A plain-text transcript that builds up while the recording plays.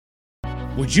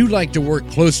Would you like to work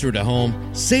closer to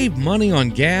home, save money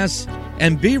on gas,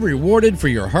 and be rewarded for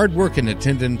your hard work and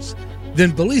attendance?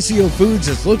 Then Bellisio Foods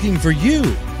is looking for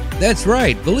you. That's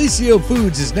right, Bellisio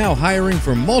Foods is now hiring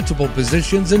for multiple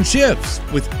positions and shifts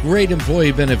with great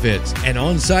employee benefits, an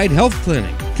on-site health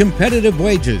clinic, competitive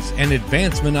wages, and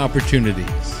advancement opportunities.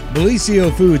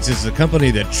 Bellisio Foods is a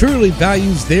company that truly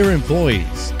values their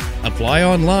employees. Apply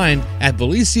online at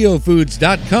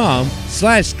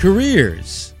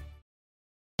BellisioFoods.com/careers.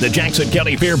 The Jackson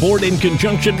County Fair Board, in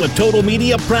conjunction with Total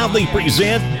Media, proudly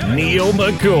present Neil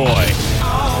McCoy.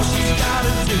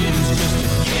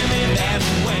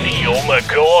 Neil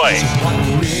McCoy.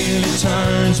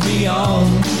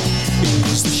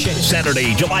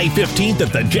 Saturday, July 15th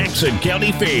at the Jackson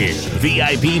County Fair.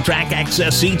 VIP track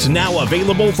access seats now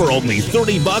available for only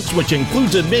 $30, which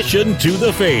includes admission to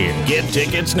the fair. Get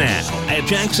tickets now at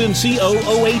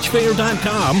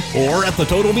JacksonCooHFair.com or at the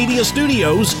Total Media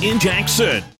Studios in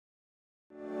Jackson.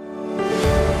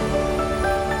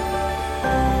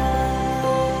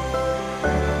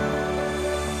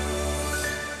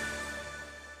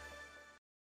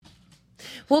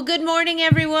 Well, good morning,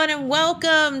 everyone, and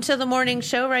welcome to the morning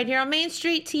show right here on Main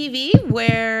Street TV,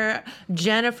 where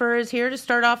Jennifer is here to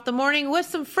start off the morning with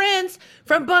some friends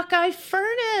from Buckeye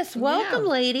Furnace. Welcome,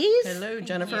 ladies. Hello,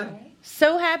 Jennifer.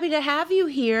 So happy to have you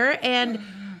here. And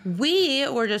we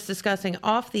were just discussing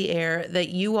off the air that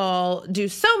you all do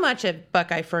so much at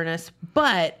Buckeye Furnace,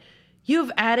 but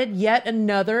you've added yet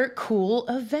another cool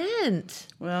event.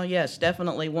 Well, yes,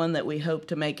 definitely one that we hope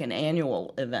to make an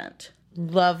annual event.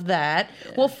 Love that.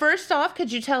 Yeah. Well, first off,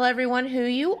 could you tell everyone who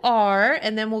you are,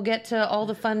 and then we'll get to all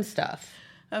the fun stuff.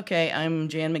 Okay, I'm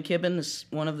Jan McKibben,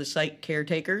 one of the site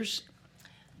caretakers.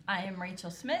 I am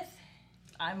Rachel Smith.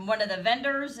 I'm one of the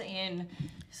vendors and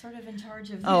sort of in charge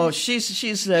of this. Oh,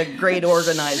 she's a great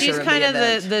organizer. She's of kind of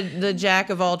event. the jack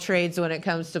of all trades when it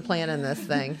comes to planning this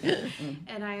thing.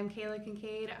 And I am Kayla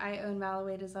Kincaid. I own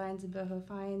Malloway Designs and Boho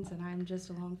Finds, and I'm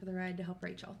just along for the ride to help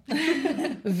Rachel.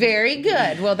 Very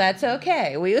good. Well, that's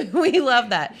okay. We love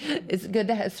that. It's good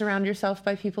to surround yourself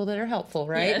by people that are helpful,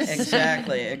 right? Yes.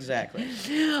 Exactly.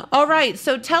 All right.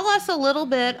 So tell us a little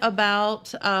bit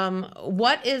about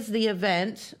what is the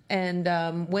event and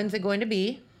when's it going to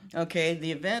be? Okay,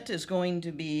 the event is going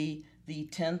to be the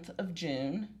 10th of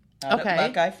June at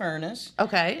Buckeye Furnace.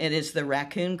 Okay. It is the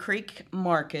Racoon Creek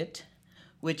Market,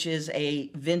 which is a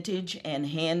vintage and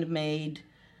handmade,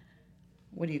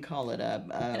 what do you call it?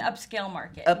 An upscale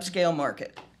market. Upscale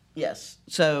market, yes.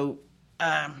 So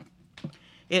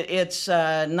it's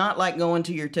not like going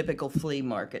to your typical flea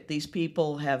market. These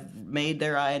people have made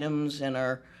their items and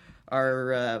are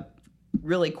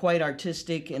really quite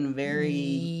artistic and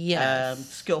very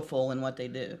skillful in what they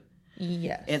do.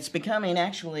 Yes. It's becoming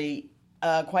actually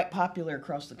quite popular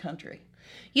across the country.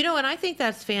 You know, and I think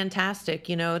that's fantastic.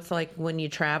 You know, it's like when you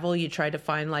travel, you try to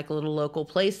find like little local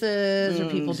places or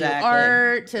people do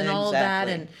art and all of that.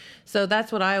 And so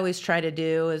that's what I always try to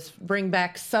do is bring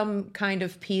back some kind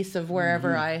of piece of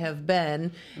wherever I have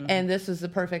been. And this is the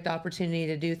perfect opportunity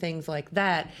to do things like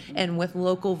that. And with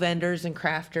local vendors and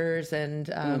crafters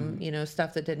and, you know,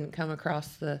 stuff that didn't come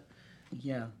across the,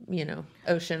 you know,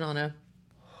 ocean on a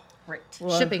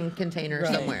shipping container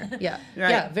somewhere. Yeah.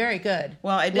 Yeah, very good.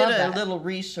 Well, I did a little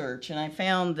research and I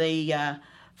found the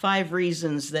 5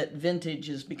 reasons that vintage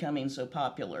is becoming so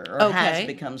popular or has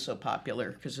become so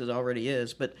popular, because it already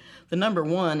is. But the number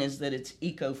 1 is that it's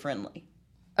eco-friendly.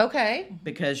 Okay.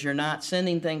 Because you're not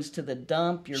sending things to the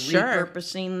dump, you're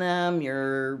repurposing them,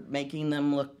 you're making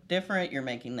them look different, you're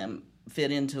making them fit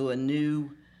into a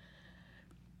new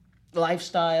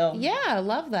lifestyle. Yeah, I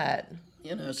love that.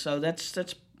 You know, so that's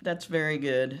very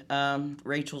good.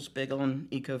 Rachel's big on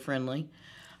eco-friendly.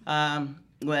 Well,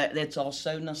 it's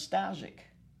also nostalgic.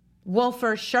 Well,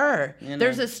 for sure. You know,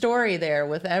 there's a story there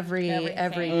with every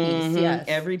piece. Yes,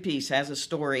 every piece has a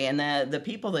story, and the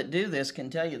people that do this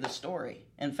can tell you the story.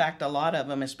 In fact, a lot of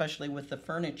them, especially with the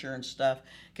furniture and stuff,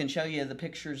 can show you the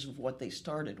pictures of what they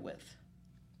started with.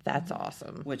 That's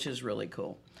awesome. Which is really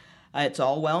cool. It's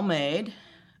all well made,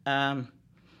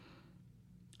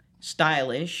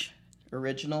 stylish,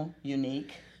 original,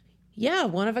 unique. Yeah,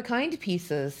 one-of-a-kind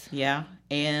pieces. Yeah,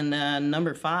 and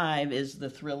number 5 is the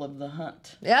thrill of the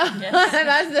hunt. Yeah,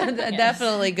 that's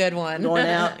definitely a good one.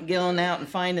 Going out and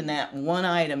finding that one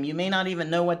item. You may not even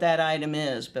know what that item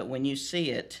is, but when you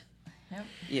see it,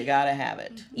 you got to have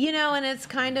it. You know, and it's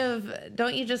kind of,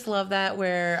 don't you just love that,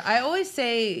 where I always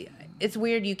say it's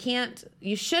weird,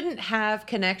 you shouldn't have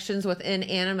connections with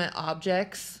inanimate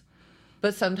objects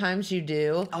but sometimes you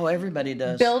do. Oh, everybody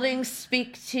does. Buildings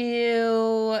speak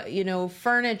to you,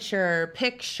 furniture,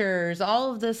 pictures,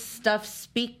 all of this stuff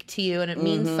speak to you, and it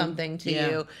means something to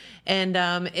you. And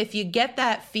if you get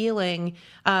that feeling,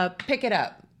 pick it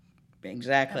up.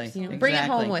 Exactly. Bring it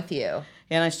home with you.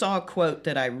 And I saw a quote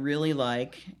that I really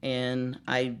like, and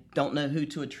I don't know who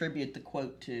to attribute the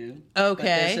quote to. Okay. But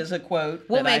this is a quote.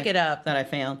 We'll make it up. That I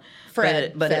found.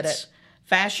 Fred but said it's, it.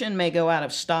 Fashion may go out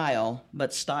of style,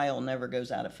 but style never goes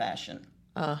out of fashion.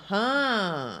 Love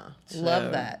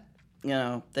that.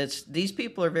 These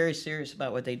people are very serious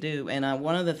about what they do. And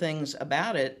one of the things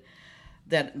about it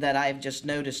that I've just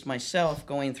noticed myself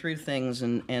going through things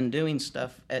and doing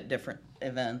stuff at different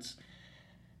events,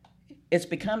 it's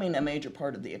becoming a major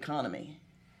part of the economy.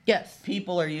 Yes.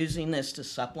 People are using this to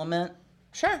supplement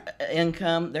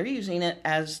income. They're using it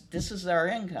as this is our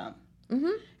income.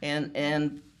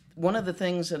 And one of the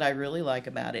things that I really like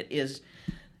about it is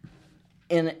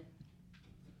in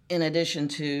addition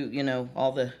to,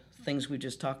 all the things we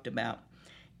just talked about,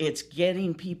 it's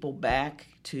getting people back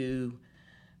to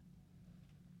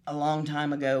a long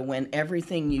time ago when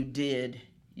everything you did,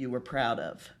 you were proud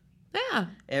of. Yeah.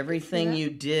 Everything you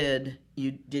did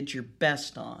your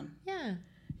best on. Yeah.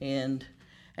 And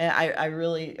I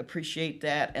really appreciate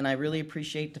that, and I really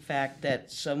appreciate the fact that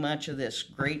so much of this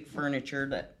great furniture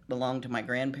that belonged to my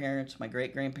grandparents, my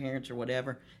great-grandparents, or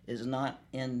whatever, is not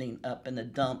ending up in the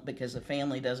dump because the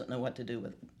family doesn't know what to do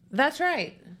with it. That's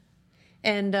right.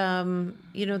 And,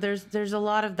 there's a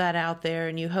lot of that out there,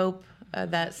 and you hope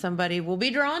that somebody will be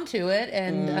drawn to it.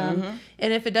 And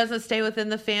and if it doesn't stay within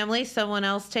the family, someone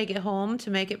else take it home to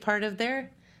make it part of their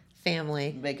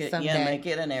family. Make it someday. make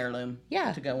it an heirloom.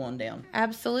 Yeah. To go on down.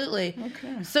 Absolutely.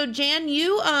 Okay. So Jan,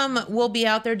 you will be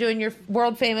out there doing your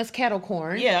world famous kettle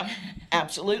corn. Yeah,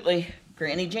 absolutely.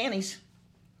 Granny Janny's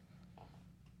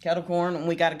kettle corn, and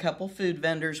we got a couple food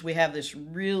vendors. We have this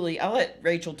I'll let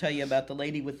Rachel tell you about the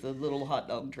lady with the little hot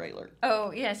dog trailer.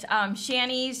 Oh, yes.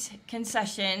 Shanny's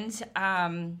Concessions.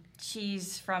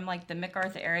 She's from the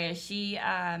MacArthur area. She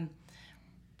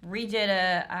redid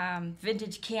a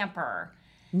vintage camper.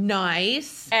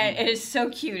 Nice. And it is so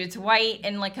cute. It's white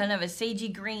and kind of a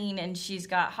sagey green, and she's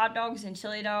got hot dogs and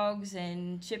chili dogs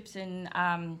and chips and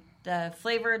the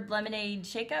flavored lemonade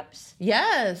shake-ups.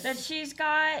 Yes. That she's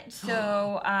got.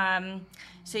 So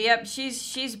yep,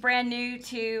 she's brand new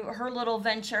to her little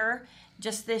venture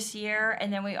just this year.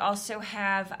 And then we also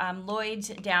have Lloyd's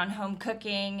Down Home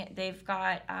Cooking. They've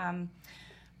got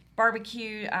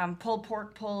barbecue, pulled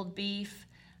pork, pulled beef.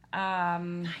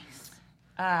 Nice.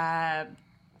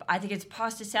 I think it's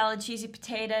pasta salad, cheesy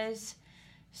potatoes.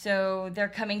 So they're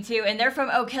coming too, and they're from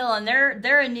Oak Hill, and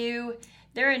they're a new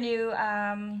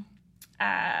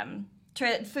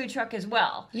food truck as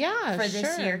well. Yeah, for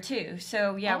this year too.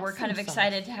 So yeah, awesome. We're kind of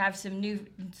excited to have some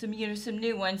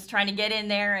new ones trying to get in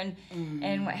there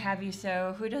and what have you.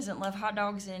 So who doesn't love hot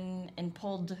dogs and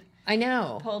pulled? I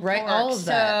know, pulled right? pork. All of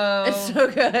that. It's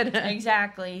so good.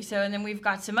 Exactly. So and then we've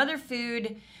got some other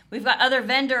food. We've got other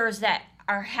vendors that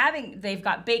are they've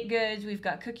got baked goods, we've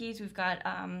got cookies, we've got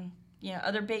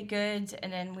other baked goods,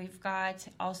 and then we've got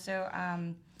also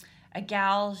a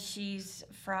gal, she's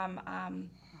from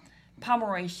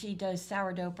Pomeroy, she does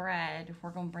sourdough bread.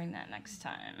 We're gonna bring that next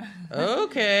time.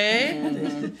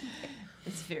 Okay.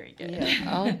 It's very good. Yeah,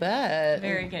 I'll bet.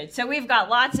 Very good. So we've got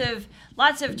lots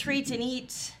of treats and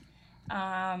eats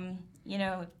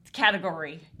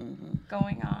category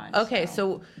going on. Okay,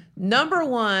 so number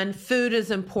one, food is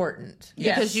important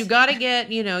because you got to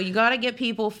get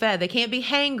people fed. They can't be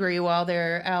hangry while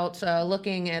they're out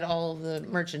looking at all the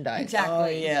merchandise. Exactly. Oh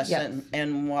yes,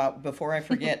 and before I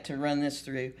forget to run this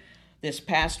through, this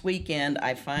past weekend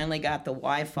I finally got the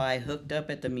Wi-Fi hooked up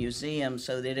at the museum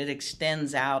so that it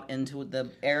extends out into the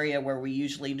area where we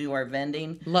usually do our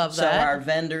vending. Love that. So our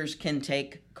vendors can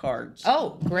take cards.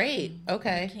 Oh, great.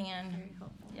 Okay.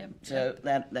 So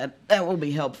that will be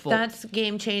helpful. That's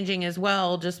game changing as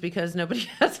well, just because nobody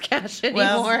has cash anymore.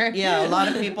 Well, yeah, a lot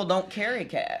of people don't carry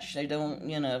cash. They don't,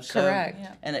 So, correct.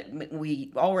 Yeah. And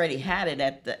we already had it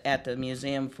at the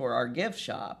museum for our gift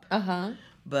shop.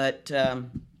 But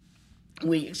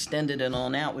we extended it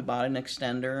on out. We bought an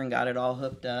extender and got it all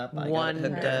hooked up. I got it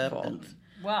hooked up.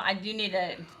 Well, I do need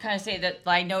to kind of say that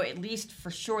I know at least for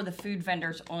sure the food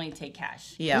vendors only take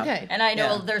cash. Yeah. Okay. And I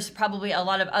know there's probably a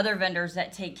lot of other vendors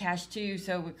that take cash too,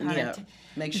 so we kind of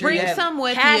make sure bring some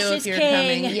with you if you're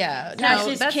king. coming. Yeah, cash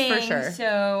is that's king, for sure.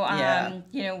 So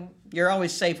you're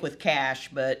always safe with cash,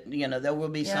 but there will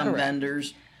be some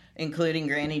vendors, including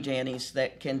Granny Janny's,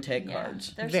 that can take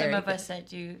cards. There's some of us that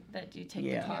do take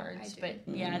the cards, but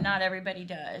not everybody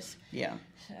does. Yeah.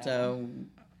 So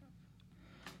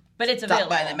but it's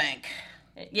available. Stop by the bank.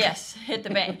 Yes, hit the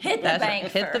bank. Hit the bank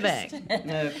first. Hit the bank.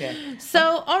 Okay. So,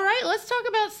 all right, let's talk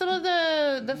about some of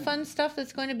the fun stuff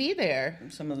that's going to be there.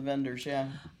 Some of the vendors, yeah.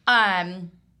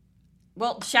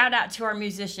 Well, shout out to our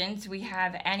musicians. We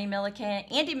have Andy Milliken,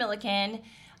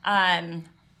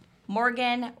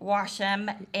 Morgan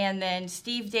Washam, and then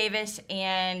Steve Davis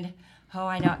and,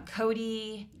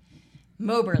 Cody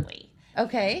Moberly.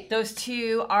 Okay. Those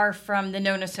two are from the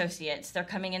Known Associates. They're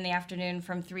coming in the afternoon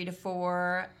from 3 to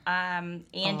 4.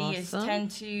 Andy is 10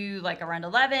 to around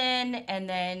 11, and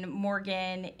then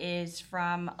Morgan is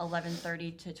from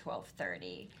 11:30 to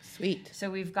 12:30. Sweet. So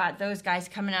we've got those guys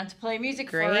coming out to play music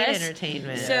for us. Great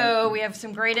entertainment. So we have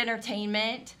some great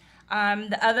entertainment.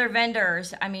 The other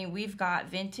vendors, we've got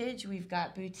vintage, we've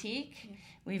got boutique,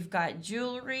 we've got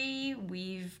jewelry,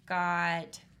 we've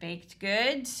got baked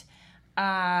goods.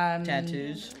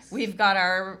 Tattoos. We've got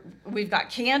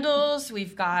candles.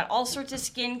 We've got all sorts of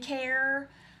skincare,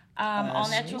 all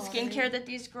natural skincare that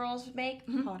these girls make.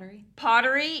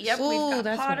 Pottery. Yep. Ooh, we've got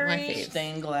that's pottery. one of my faves.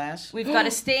 Stained glass. We've got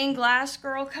a stained glass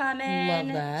girl coming.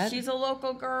 Love that. She's a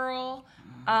local girl.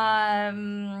 What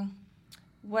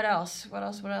else? What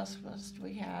else do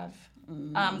we have?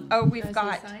 We've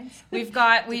got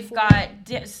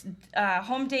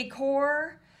home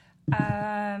decor.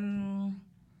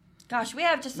 Gosh, we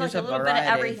have just There's a little bit of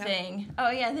everything. Yeah.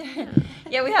 Oh, yeah.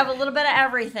 Yeah, we have a little bit of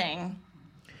everything.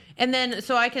 And then,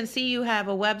 so I can see you have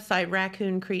a website,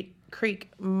 Racoon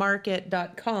Creek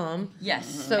Market.com. Yes.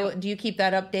 So do you keep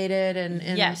that updated? And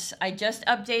Yes, I just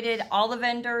updated all the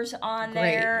vendors on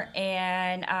there.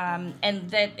 And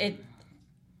that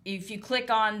if you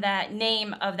click on that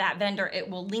name of that vendor, it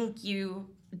will link you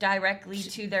directly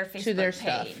to their Facebook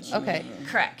page. Stuff. Okay.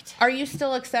 Correct. Are you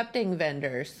still accepting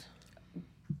vendors?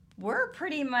 We're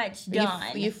pretty much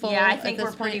done. You full I think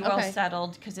we're pretty well okay.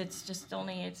 settled because it's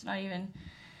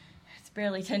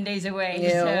barely 10 days away.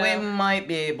 Yeah, so we might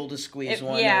be able to squeeze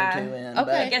one or two in. Okay.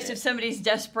 But I guess if somebody's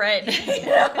desperate.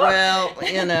 Well,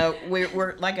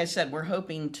 we're like I said, we're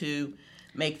hoping to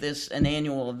make this an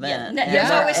annual event. There's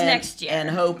always next year.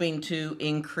 And hoping to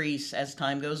increase as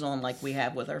time goes on like we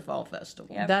have with our fall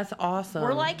festival. Yep. That's awesome.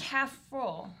 We're like half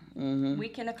full. Mm-hmm. We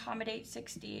can accommodate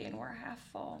 60 and we're half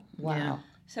full. Wow. Yeah.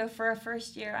 So for a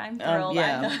first year, I'm thrilled.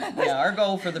 Our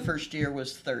goal for the first year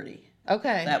was 30.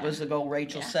 Okay. That was the goal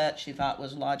Rachel set. She thought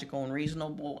was logical and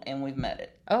reasonable, and we've met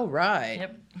it. Oh, right.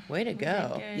 Yep. Way to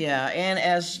go. Yeah, and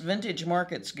as Vintage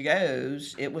Markets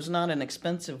goes, it was not an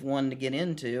expensive one to get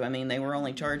into. They were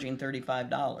only charging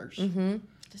 $35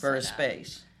 for a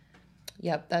space.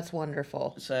 Yep, that's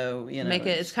wonderful. So,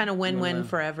 it's kind of win-win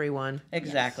for everyone.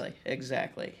 Exactly.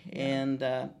 Yeah. And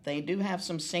they do have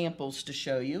some samples to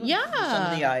show you. Yeah.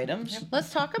 Some of the items. Yep.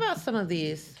 Let's talk about some of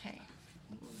these. Okay.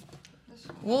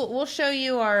 We'll show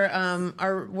you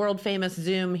our world famous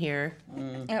Zoom here.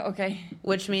 Okay.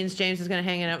 Which means James is going to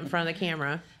hang it up in front of the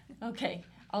camera. Okay.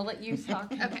 I'll let you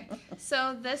talk. Okay.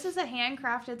 So this is a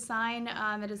handcrafted sign.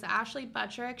 It is Ashley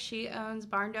Buttrick. She owns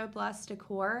Barndo Bless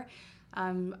Decor.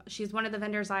 She's one of the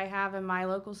vendors I have in my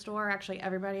local store. Actually,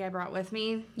 everybody I brought with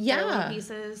me. Yeah.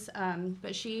 Pieces.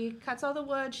 But she cuts all the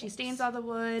wood. She stains all the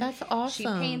wood. That's awesome. She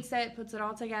paints it, puts it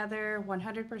all together,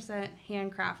 100%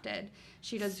 handcrafted.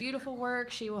 She does beautiful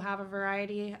work. She will have a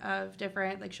variety of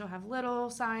different, she'll have little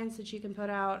signs that she can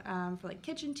put out for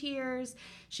kitchen tiers.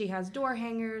 She has door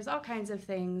hangers, all kinds of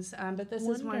things. But this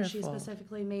is one she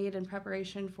specifically made in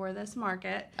preparation for this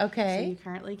market. Okay. So you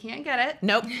currently can't get it.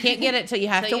 Nope, can't get it till you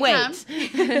have to wait.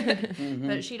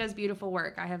 But she does beautiful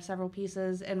work. I have several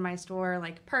pieces in my store,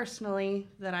 personally,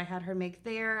 that I had her make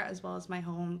there, as well as my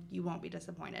home. You won't be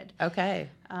disappointed. Okay.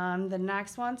 The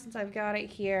next one, since I've got it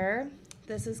here,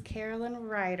 this is Carolyn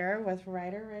Ryder with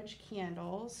Ryder Ridge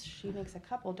Candles. She makes a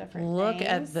couple different things. Look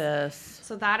at this.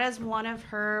 So that is one of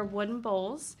her wooden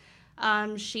bowls.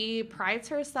 She prides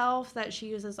herself that she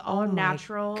uses all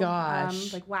natural,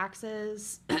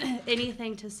 waxes,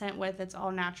 anything to scent with. It's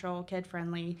all natural,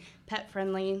 kid-friendly,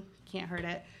 pet-friendly. Can't hurt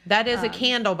it. That is a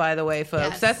candle, by the way,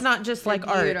 folks. Yes. That's not just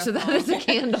art. So that is a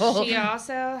candle. She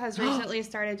also has recently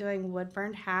started doing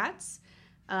wood-burned hats.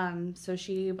 So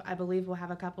she, I believe, will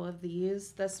have a couple of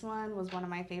these. This one was one of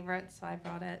my favorites, so I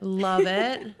brought it. Love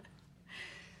it.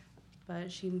 But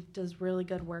she does really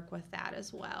good work with that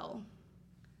as well.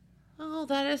 Oh,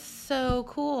 that is so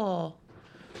cool.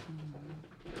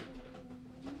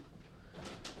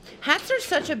 Hats are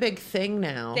such a big thing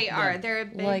now. They are. They're a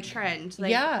big trend.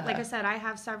 Like I said, I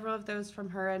have several of those from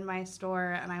her in my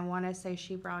store, and I want to say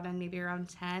she brought in maybe around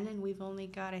 10, and we've only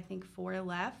got, I think, 4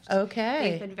 left.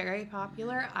 Okay. They've been very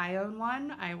popular. I own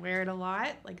one. I wear it a lot.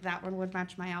 Like, that one would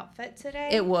match my outfit today.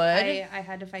 It would. I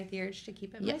had to fight the urge to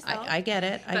keep it myself. I get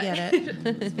it. I get it.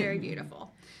 It's very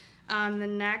beautiful. The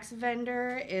next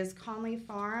vendor is Conley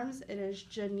Farms. It is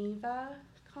Geneva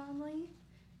Conley,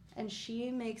 and she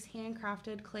makes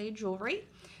handcrafted clay jewelry.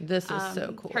 This is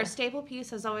so cool. Her staple piece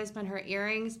has always been her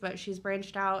earrings, but she's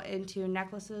branched out into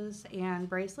necklaces and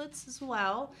bracelets as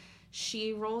well.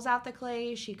 She rolls out the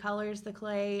clay, she colors the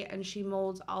clay, and she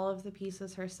molds all of the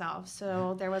pieces herself.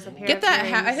 So there was a pair Get of that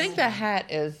earrings. hat. I think the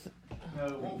hat is... No,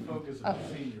 it won't focus on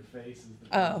seeing your face. Is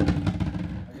the Oh.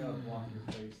 I gotta block your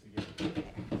face to get it.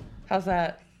 How's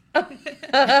that? There we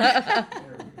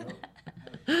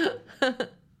go.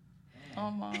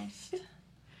 Almost.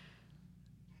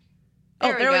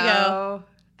 There we go.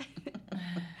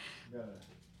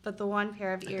 But the one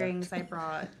pair of earrings I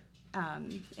brought,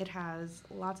 it has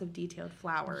lots of detailed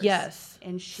flowers. Yes.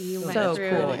 And she went So through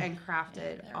cool. and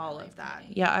crafted all of that.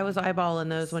 Yeah, I was eyeballing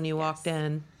those when you walked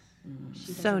in. She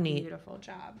does So a neat. beautiful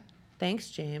job. Thanks,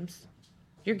 James.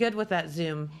 You're good with that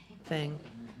Zoom thing.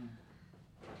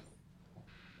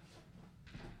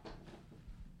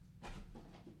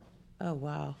 Oh,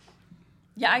 wow.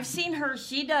 Yeah, I've seen her.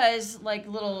 She does like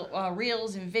little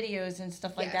reels and videos and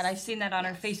stuff like that. I've seen that on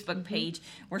her Facebook page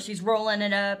where she's rolling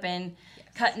it up and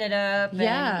cutting it up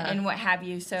and what have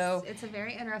you. So it's a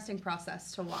very interesting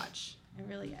process to watch. It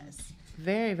really is.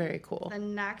 Very, very cool. The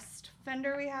next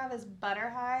vendor we have is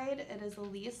Butterhide. It is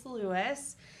Elise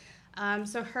Lewis.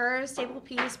 So her staple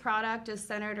piece product is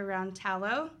centered around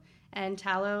tallow, and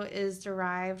tallow is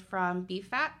derived from beef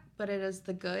fat, but it is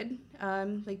the good,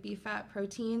 like beef fat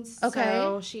proteins. Okay.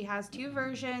 So she has 2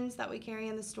 versions that we carry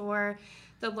in the store.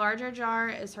 The larger jar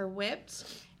is her whipped,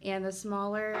 and the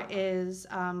smaller is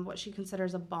what she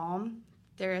considers a balm.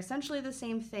 They're essentially the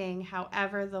same thing.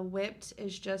 However, the whipped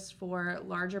is just for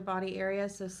larger body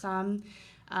areas. So some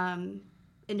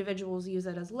individuals use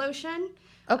it as lotion.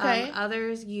 Okay.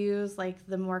 Others use like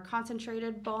the more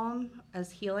concentrated balm as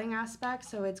healing aspects.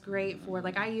 So it's great for,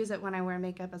 like, I use it when I wear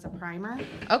makeup as a primer.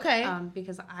 Okay.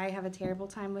 Because I have a terrible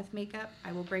time with makeup.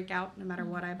 I will break out no matter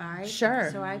what I buy. Sure.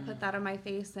 So I put that on my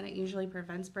face, and it usually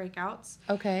prevents breakouts.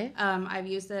 Okay. I've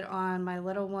used it on my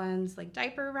little ones, like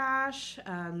diaper rash,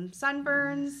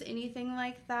 sunburns, anything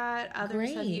like that. Others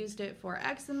have Great. used it for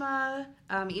eczema,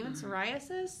 even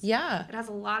psoriasis. Yeah. It has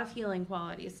a lot of healing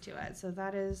qualities to it. So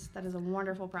that is a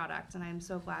wonderful product, and I'm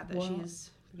so glad that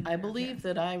she's... I believe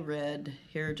that I read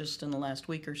here just in the last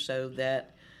week or so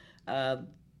that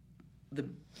the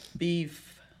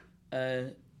beef...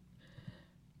 I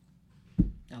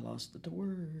lost the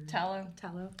word. tallow.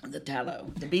 The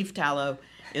tallow. The beef tallow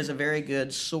is a very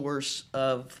good source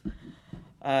of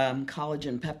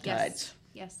collagen peptides.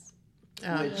 Yes.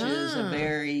 Which is a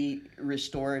very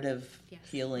restorative,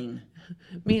 healing.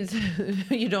 Means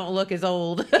you don't look as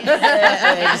old.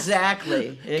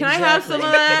 Exactly. Can I have some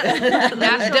of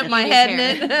that? Dip my head in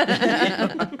it.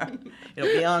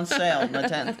 It'll be on sale on the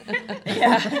 10th.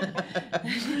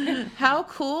 How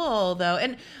cool, though.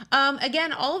 And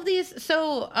again, all of these,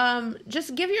 so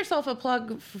just give yourself a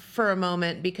plug for a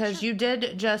moment, because you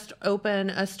did just open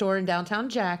a store in downtown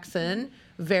Jackson.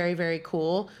 Very, very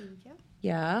cool. Thank you.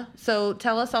 Yeah. So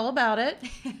tell us all about it.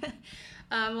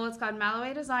 Well, it's called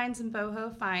Malloway Designs and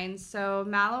Boho Finds. So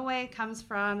Malloway comes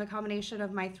from the combination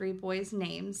of my 3 boys'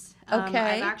 names. Okay.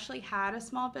 I've actually had a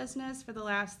small business for the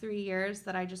last 3 years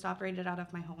that I just operated out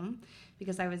of my home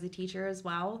because I was a teacher as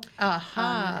well.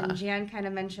 And Jan kind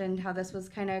of mentioned how this was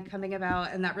kind of coming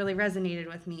about, and that really resonated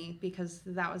with me because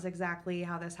that was exactly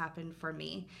how this happened for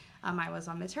me. I was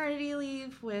on maternity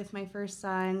leave with my first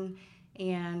son,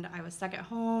 and I was stuck at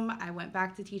home. I went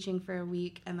back to teaching for a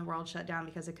week, and the world shut down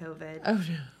because of COVID. Oh,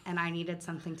 no. And I needed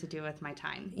something to do with my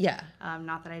time. Yeah.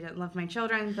 Not that I didn't love my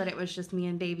children, but it was just me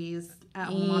and babies at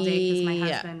home all day because my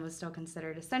husband was still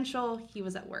considered essential. He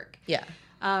was at work. Yeah.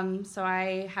 So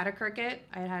I had a Cricut.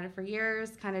 I had had it for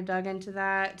years, kind of dug into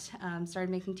that, started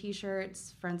making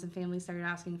t-shirts. Friends and family started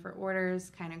asking for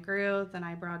orders, kind of grew. Then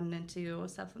I broadened into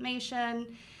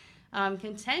sublimation.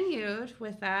 Continued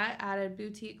with that, added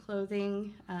boutique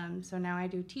clothing. So now I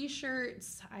do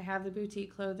t-shirts. I have the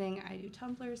boutique clothing. I do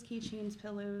tumblers, keychains,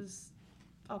 pillows,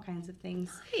 all kinds of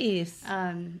things. Nice.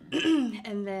 And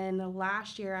then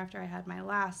last year, after I had my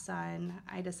last son,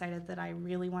 I decided that I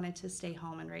really wanted to stay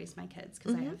home and raise my kids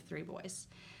because I have 3 boys.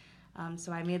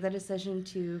 So I made the decision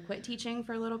to quit teaching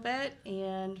for a little bit,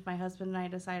 and my husband and I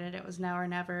decided it was now or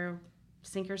never.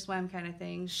 sink or swim kind of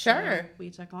thing. Sure. So we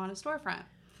took on a storefront.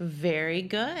 Very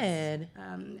good.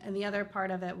 And the other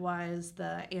part of it was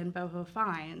the Ann Boho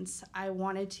finds. I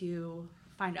wanted to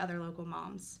find other local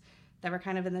moms that were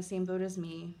kind of in the same boat as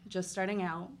me, just starting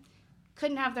out.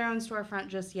 Couldn't have their own storefront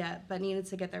just yet, but needed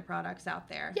to get their products out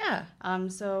there. Yeah.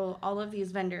 So all of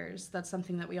these vendors, that's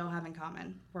something that we all have in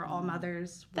common. We're all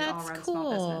mothers. We all run cool.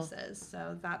 small businesses.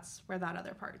 So that's where that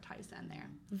other part ties in there.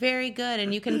 Very good.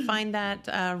 And you can find that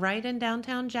right in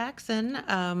downtown Jackson,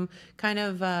 kind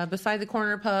of beside the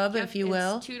corner pub, if you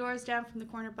will. It's 2 doors down from the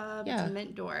corner pub. Yeah. It's a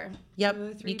Mint door. Yep.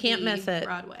 203B You can't miss it.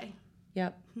 Broadway.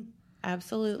 Yep.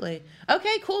 Absolutely.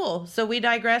 Okay, cool. So we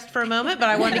digressed for a moment, but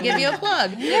I wanted to give you a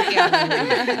plug.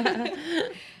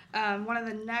 One of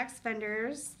the next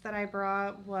vendors that I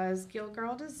brought was Gill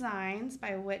Girl Designs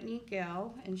by Whitney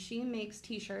Gill, and she makes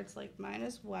t-shirts like mine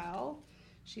as well.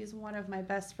 She's one of my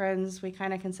best friends. We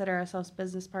kind of consider ourselves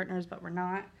business partners, but we're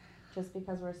not, just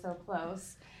because we're so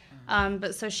close.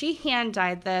 But so she hand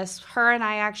dyed this. Her and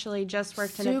I actually just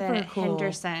worked an event at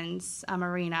Henderson's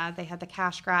Arena. They had the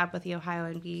cash grab with the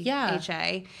Ohio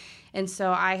NBHA. And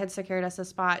so I had secured us a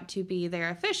spot to be their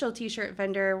official t-shirt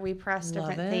vendor. We pressed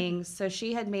different things. So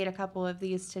she had made a couple of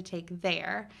these to take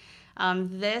there.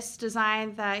 This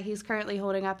design that he's currently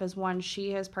holding up is one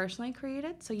she has personally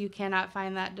created. So you cannot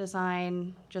find that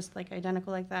design just like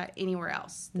identical like that anywhere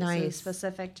else. This is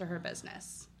specific to her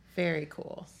business. Very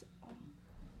cool.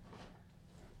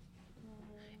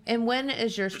 And when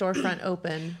is your storefront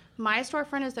open? My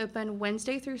storefront is open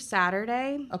Wednesday through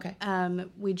Saturday. Okay.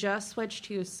 We just switched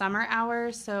to summer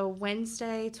hours, so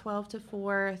Wednesday 12 to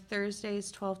 4,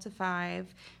 Thursdays 12 to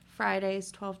 5,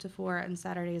 Fridays 12 to 4, and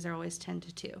Saturdays are always 10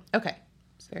 to 2. Okay.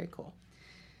 It's very cool.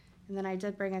 And then I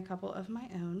did bring a couple of my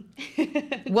own.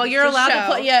 Well, you're allowed to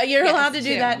play. Yeah, you're allowed to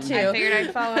do that too. I figured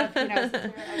I'd follow up, since there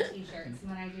are t-shirts,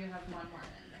 and then I do have one more.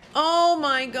 Oh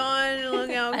my God,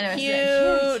 look how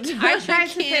cute. I tried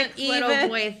to pick little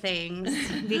boy things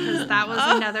because that was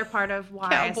another part of why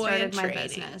I started my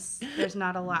business. There's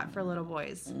not a lot for little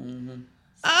boys. Mm-hmm.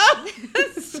 Oh,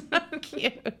 that's so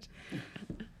cute.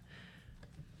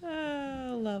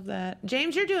 Oh, love that.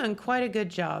 James, you're doing quite a good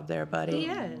job there, buddy. He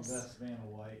is. Best Vanna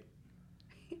White.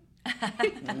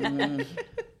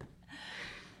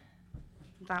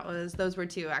 Those were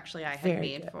two actually I had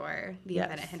made for the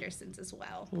event at Henderson's as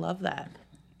well. Love that.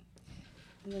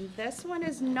 And then this one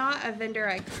is not a vendor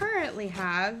I currently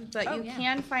have, but you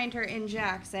can find her in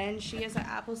Jackson. She is at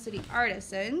Apple City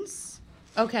Artisans.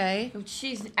 Okay.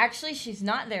 She's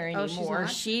not there anymore.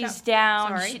 She's down.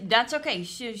 Sorry. That's okay.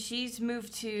 She's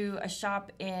moved to a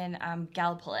shop in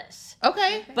Gallipolis.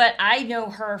 Okay. But I know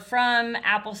her from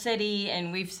Apple City,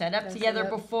 and we've set up together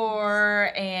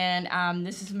before. And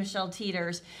this is Michelle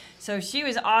Teeters. So she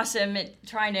was awesome at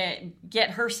trying to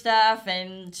get her stuff,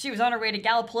 and she was on her way to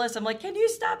Gallipolis. I'm like, can you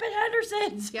stop at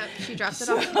Henderson's? Yep, she dropped it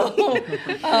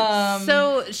off.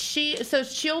 So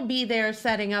she'll be there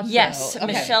setting up. Yes, okay.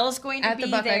 Michelle's going to at be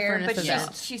the Buckeye there, Furnace but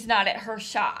event. she's not at her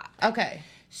shop. Okay.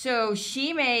 So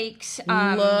she makes.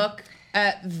 Look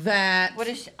at that. What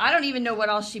is? I don't even know what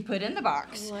else she put in the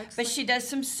box, but she does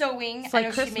some sewing. It's like I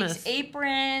know Christmas. She makes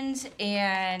aprons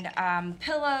and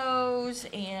pillows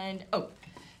and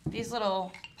these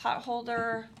little pot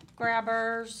holder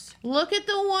grabbers. Look at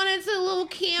the one. It's a little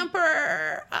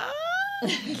camper. Oh,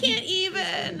 can't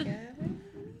even.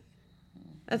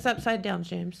 That's upside down,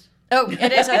 James. Oh,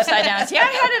 it is upside down. See, I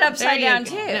had it upside down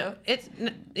too. No,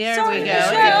 there Sorry, we go. Michelle.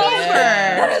 It's a camper.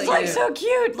 That is like so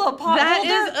cute, little pot holder.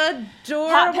 That is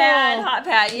adorable. Hot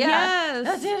pad. Yeah. Yes.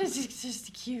 That's it. It's just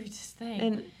the cutest thing.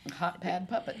 And Hot pad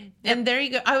puppet. And there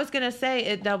you go. I was gonna say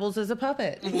it doubles as a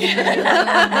puppet.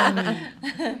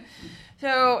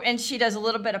 So, and she does a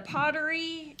little bit of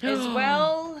pottery as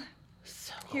well.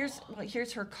 So cool.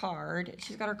 Here's her card.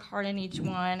 She's got her card in each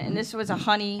one, and this was a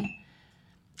honey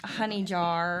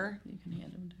jar. You can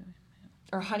hand them to her.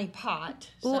 Or honey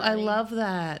pot. Oh, I love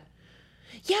that.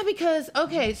 Yeah, because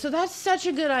so that's such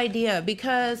a good idea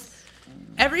because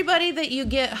everybody that you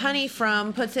get honey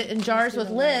from puts it in jars with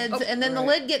lids, and then the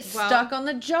lid gets stuck on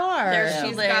the jar.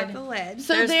 She's got the lid.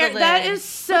 So that is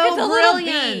so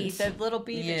brilliant. The little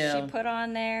bead that she put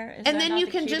on there. And then you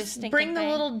can just bring the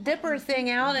little dipper thing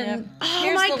out, and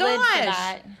Here's my the lid for gosh,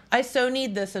 that. I so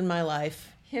need this in my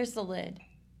life. Here's the lid.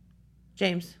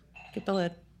 James, get the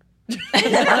lid.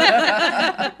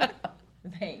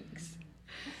 Thanks.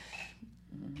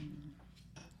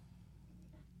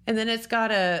 And then it's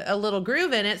got a little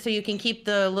groove in it, so you can keep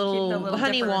the little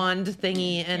honey dipper. Wand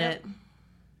thingy in it.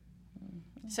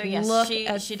 So yes,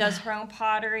 she does her own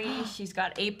pottery. She's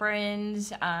got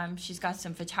aprons. She's got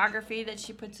some photography that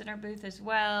she puts in her booth as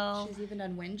well. She's even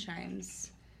done wind chimes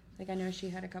Like, I know she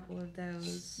had a couple of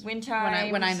those. Wind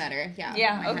chimes. When I met her. Yeah.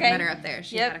 Yeah, when I met her up there.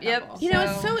 She had a couple. You know,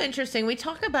 it's so interesting. We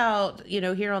talk about,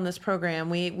 here on this program,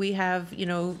 we have,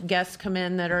 guests come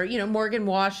in that are, Morgan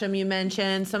Washam, you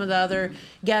mentioned, some of the other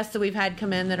guests that we've had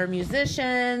come in that are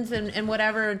musicians and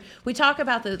whatever. And we talk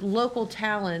about the local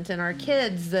talent and our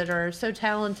kids that are so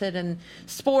talented in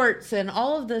sports and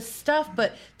all of this stuff.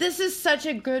 But this is such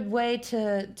a good way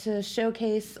to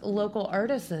showcase local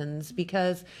artisans,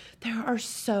 because there are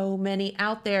so many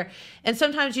out there, and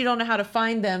sometimes you don't know how to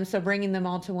find them, so bringing them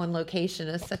all to one location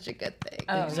is such a good thing.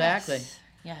 Oh, exactly.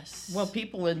 Yes. Well,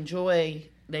 people enjoy,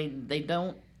 they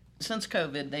don't, since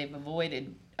COVID, they've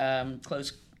avoided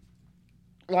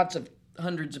lots of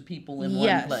hundreds of people in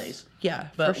one place. Yeah,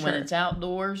 but for when sure. it's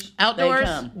outdoors, Outdoors, they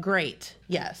come. Great.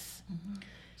 Yes. Mm-hmm.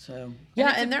 So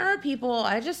yeah, and there are people,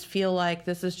 I just feel like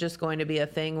this is just going to be a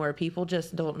thing where people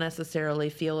just don't necessarily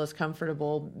feel as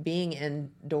comfortable being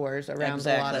indoors around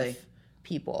a lot of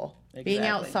people. Being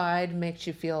outside makes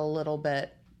you feel a little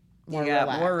bit more relaxed.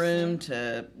 You got more room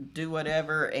to do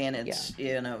whatever, and it's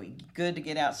good to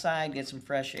get outside, get some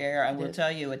fresh air. I will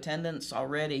tell you, attendance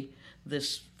already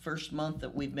this first month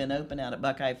that we've been open out at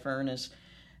Buckeye Furnace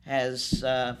has,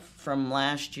 from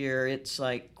last year, it's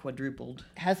like quadrupled.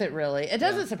 Has it really? It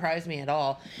doesn't surprise me at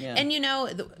all. Yeah. And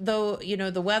though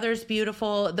the weather's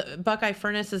beautiful, the Buckeye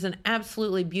Furnace is an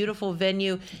absolutely beautiful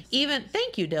venue.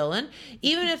 Thank you, Dylan.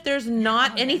 Even if there's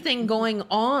not anything going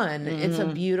on, it's a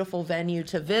beautiful venue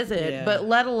to visit. Yeah. But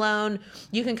let alone,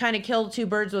 you can kind of kill two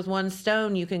birds with one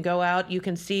stone. You can go out, you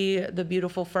can see the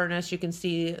beautiful furnace, you can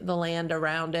see the land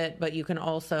around it, but you can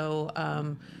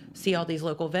also see all these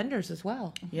local vendors as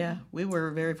well. Yeah, we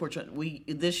were very fortunate.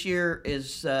 This year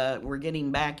is we're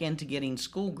getting back into getting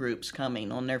school groups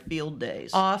coming on their field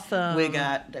days. Awesome. We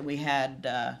had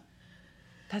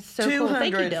that's so cool.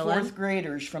 Thank you, 200 Dylan. fourth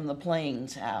graders from the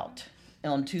Plains out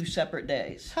on 2 separate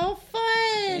days. How fun!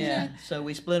 Yeah, so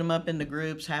we split them up into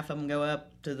groups. Half of them go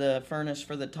up to the furnace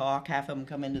for the talk. Half of them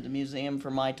come into the museum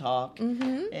for my talk.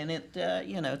 Mm-hmm. And it,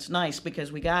 it's nice because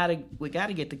we gotta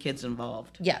get the kids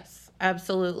involved. Yes.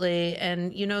 Absolutely.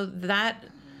 And,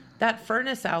 that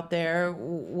furnace out there,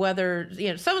 whether,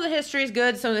 some of the history is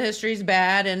good, some of the history is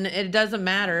bad, and it doesn't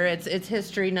matter. It's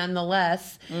history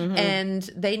nonetheless. Mm-hmm. And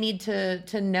they need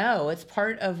to know it's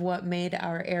part of what made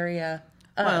our area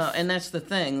us. Well, and that's the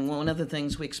thing. One of the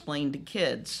things we explain to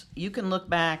kids, you can look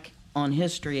back on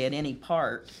history at any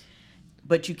part,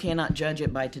 but you cannot judge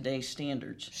it by today's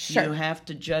standards. Sure. You have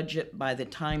to judge it by the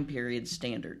time period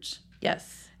standards.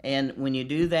 Yes. And when you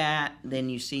do that, then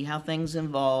you see how things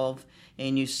evolve,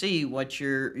 and you see what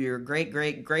your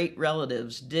great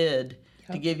relatives did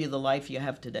to give you the life you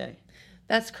have today.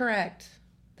 That's correct.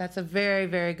 That's a very,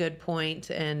 very good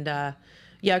point. And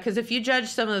because if you judge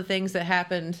some of the things that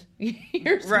happened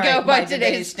years ago by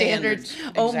today's standards,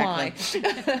 oh my!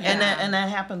 And that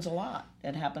happens a lot.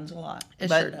 It happens a lot. It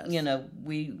sure does.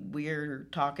 We're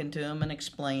talking to them and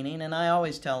explaining, and I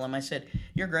always tell them, I said,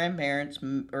 your grandparents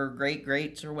or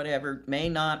great-greats or whatever may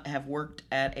not have worked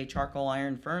at a charcoal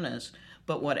iron furnace,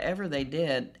 but whatever they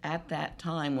did at that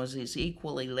time was as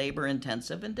equally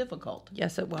labor-intensive and difficult.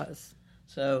 Yes, it was.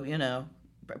 So,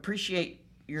 appreciate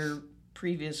your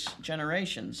previous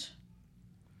generations.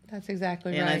 That's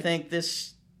exactly and right. And I think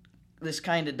this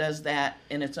kind of does that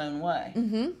in its own way.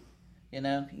 Mm-hmm.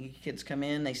 Kids come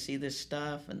in, they see this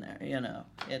stuff, and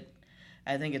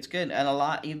I think it's good.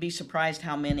 And you'd be surprised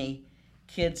how many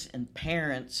kids and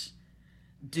parents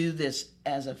do this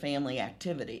as a family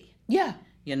activity. Yeah.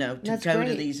 To go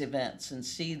to these events and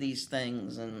see these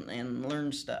things and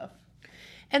learn stuff.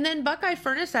 And then Buckeye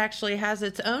Furnace actually has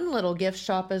its own little gift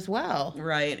shop as well.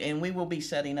 Right, and we will be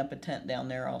setting up a tent down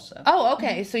there also. Oh,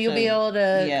 okay. So you'll be able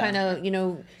to kind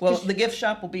of, Well, the gift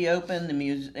shop will be open, the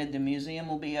museum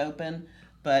will be open,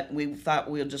 but we thought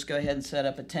we'll just go ahead and set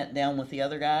up a tent down with the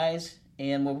other guys,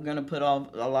 and we're going to put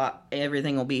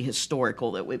everything will be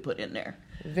historical that we put in there.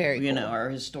 Very cool. Our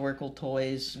historical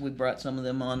toys, we brought some of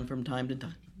them on from time to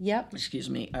time. Yep. Excuse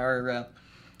me. Our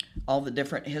all the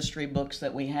different history books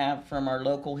that we have from our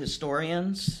local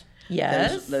historians.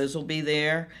 Yes. Those will be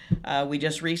there. We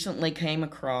just recently came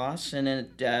across, and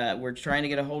we're trying to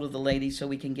get a hold of the lady so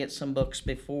we can get some books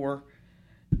before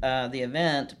the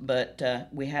event, but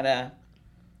we had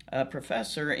a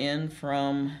professor in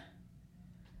from,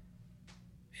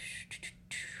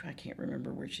 I can't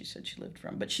remember where she said she lived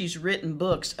from, but she's written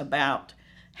books about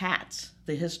hats,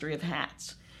 the history of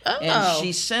hats. Oh. And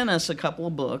she sent us a couple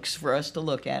of books for us to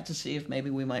look at to see if maybe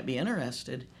we might be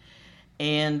interested.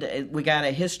 And we got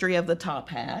a history of the top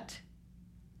hat.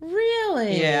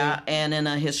 Really? Yeah, and then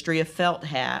a history of felt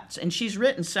hats. And she's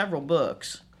written several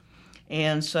books.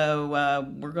 And so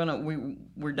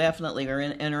we're definitely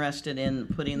interested in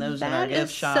putting those in our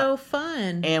gift shop. That is so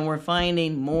fun. And we're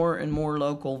finding more and more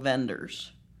local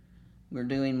vendors. We're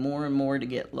doing more and more to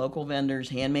get local vendors,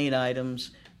 handmade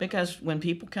items, because when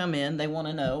people come in, they want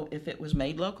to know if it was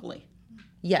made locally.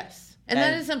 Yes, and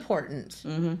that is important.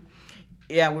 Mm-hmm.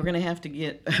 Yeah, we're going to have to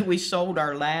get... We sold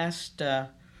our last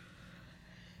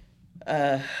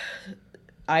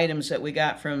items that we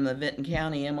got from the Vinton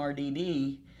County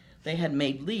MRDD. They had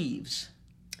made leaves.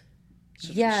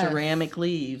 Yes. Ceramic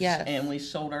leaves. Yes. And we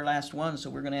sold our last one,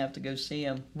 so we're going to have to go see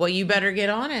them. Well, you better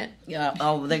get on it. Yeah.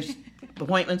 Oh, the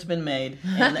appointment's been made,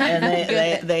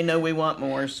 and they know we want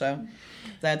more, so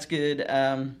that's good.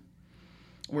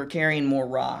 We're carrying more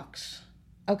rocks.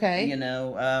 Okay. You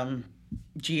know,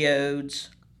 geodes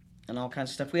and all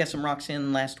kinds of stuff. We had some rocks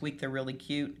in last week. They're really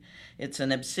cute. It's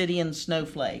an obsidian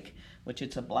snowflake, which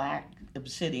it's a black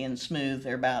obsidian, smooth.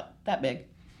 They're about that big.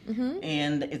 Mm-hmm.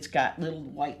 And it's got little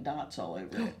white dots all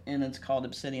over it, and it's called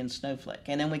obsidian snowflake.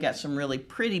 And then we got some really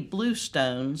pretty blue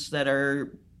stones that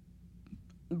are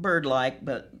bird-like,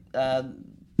 but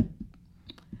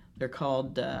they're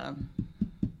called, I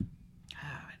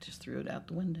just threw it out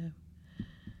the window.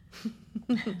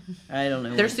 I don't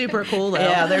know. They're super cool, though.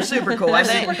 Yeah, they're super cool. I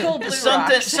think super cool blue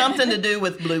something to do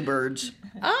with bluebirds.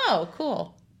 Oh,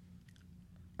 cool.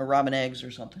 Or robin eggs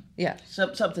or something. Yeah.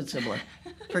 Something similar.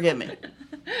 Forgive me.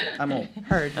 I'm old.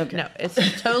 Heard. Okay. No, it's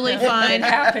totally fine.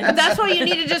 That's why you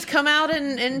need to just come out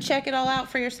and check it all out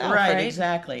for yourself, right? Right,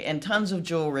 exactly. And tons of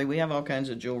jewelry. We have all kinds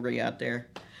of jewelry out there.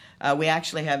 We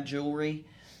actually have jewelry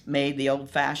made the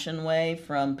old-fashioned way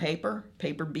from paper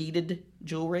beaded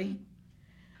jewelry.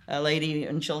 A lady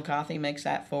in Chillicothe makes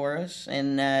that for us.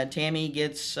 And Tammy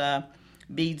gets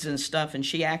beads and stuff, and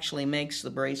she actually makes the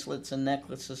bracelets and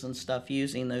necklaces and stuff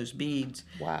using those beads.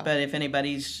 Wow. But if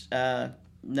anybody's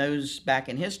knows back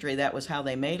in history, that was how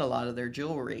they made a lot of their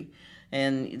jewelry.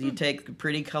 And you take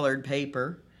pretty colored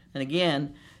paper, and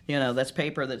again, you know, that's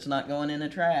paper that's not going in the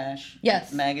trash.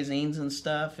 Yes. Magazines and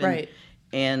stuff. And, right.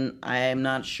 And I am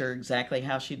not sure exactly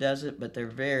how she does it, but they're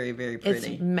very, very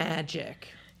pretty. It's magic.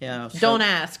 You know, so, don't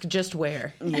ask, just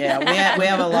wear. Yeah, we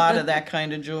have a lot of that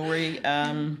kind of jewelry.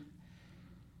 Of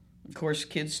course,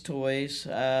 kids' toys,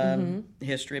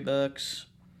 history books.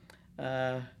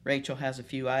 Rachel has a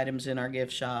few items in our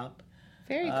gift shop.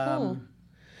 Very cool.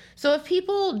 So if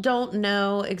people don't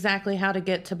know exactly how to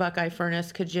get to Buckeye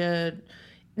Furnace, could you...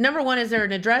 Number one, is there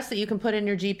an address that you can put in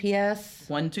your GPS?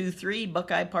 123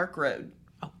 Buckeye Park Road.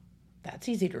 Oh, that's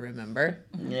easy to remember.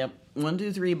 Yep,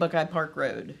 123 Buckeye Park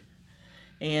Road.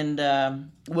 And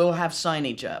we'll have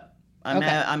signage up. I'm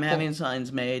having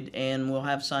signs made, and we'll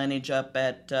have signage up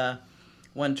at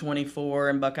 124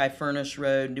 and Buckeye Furnace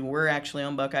Road. We're actually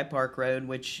on Buckeye Park Road,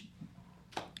 which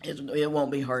it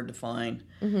won't be hard to find.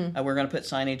 Mm-hmm. We're going to put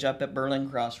signage up at Berlin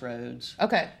Crossroads.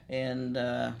 Okay. And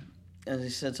as I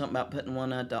said, something about putting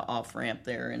one at the off-ramp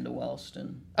there into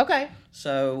Wellston. Okay.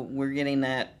 So we're getting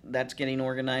that's getting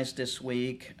organized this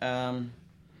week.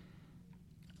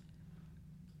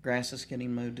 Grass is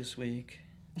getting mowed this week.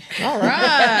 All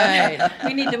right.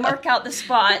 We need to mark out the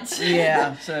spots.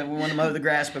 Yeah, so we want to mow the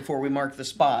grass before we mark the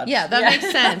spots. Yeah, that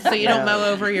makes sense. So you don't mow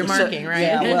over your marking, right?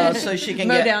 Yeah, well, so she can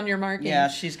mow down your marking. Yeah,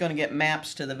 she's going to get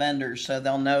maps to the vendors so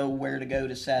they'll know where to go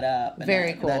to set up. And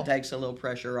very cool. That takes a little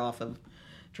pressure off of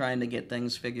trying to get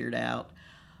things figured out.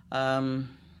 You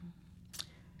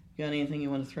got anything you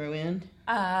want to throw in?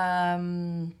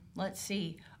 Let's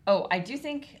see. Oh, I do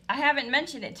think, I haven't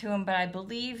mentioned it to him, but I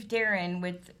believe Darren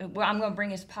I'm going to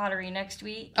bring his pottery next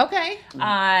week. Okay.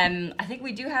 I think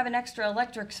we do have an extra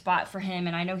electric spot for him,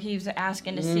 and I know he was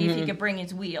asking to see if he could bring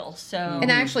his wheel, so.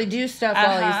 And actually do stuff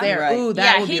while he's there. Right. Ooh,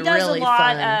 that would be really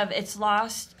fun. Yeah, he does a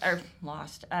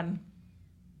lot of,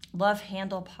 love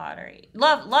handle pottery.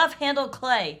 Love handle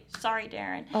clay. Sorry,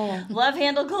 Darren. Oh. Love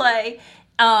handle clay.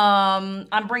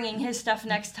 I'm bringing his stuff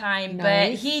next time, nice.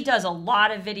 But he does a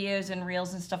lot of videos and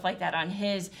reels and stuff like that on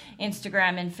his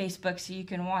Instagram and Facebook, so you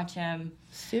can watch him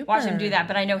do that.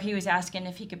 But I know he was asking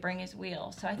if he could bring his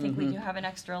wheel, so I think we do have an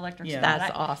extra electric spot.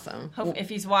 That's awesome. Hope if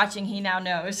he's watching, he now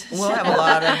knows. We'll have a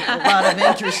lot of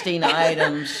interesting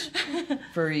items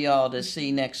for y'all to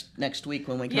see next week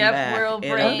when we come back. It'll be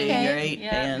great,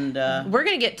 and we're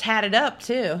gonna get tatted up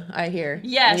too. I hear.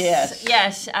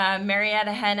 Yes.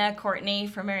 Marietta Henna, Courtney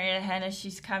from Marietta Henna,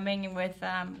 she's coming with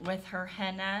her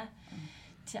henna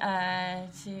to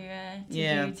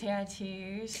do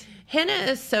tattoos. Henna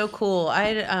is so cool.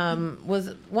 I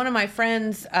was one of my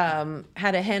friends had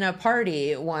a henna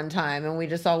party one time, and we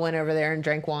just all went over there and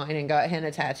drank wine and got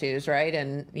henna tattoos, right?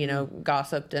 And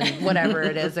gossiped and whatever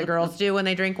it is that girls do when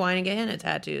they drink wine and get henna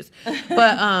tattoos.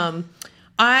 But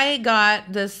I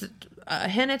got this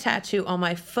henna tattoo on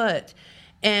my foot,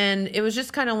 and it was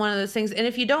just kind of one of those things. And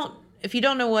if you don't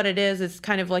know what it is, it's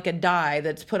kind of like a dye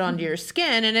that's put onto your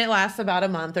skin, and it lasts about a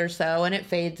month or so, and it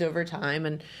fades over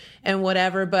time and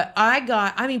whatever. But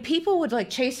people would like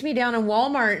chase me down in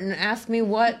Walmart and ask me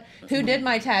who did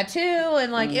my tattoo,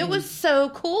 and like it was so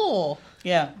cool.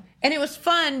 Yeah. And it was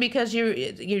fun because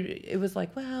it was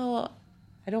like, well,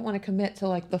 I don't want to commit to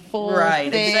like the full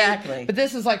right, thing, exactly. But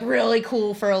this is like really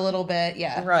cool for a little bit,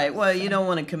 yeah. Right. Well, you don't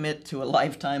want to commit to a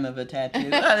lifetime of a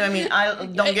tattoo. I mean,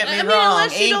 don't get me wrong.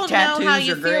 Unless you don't know how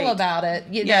you feel about it,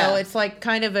 you know, it's like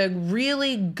kind of a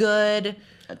really good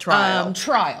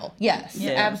trial. Yes,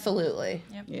 absolutely.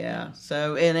 Yep. Yeah.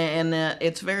 So and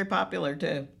it's very popular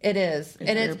too. It is,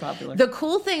 it's very popular. The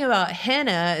cool thing about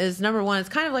henna is, number one, it's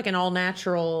kind of like an all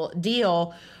natural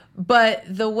deal. But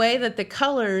the way that the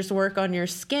colors work on your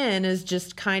skin is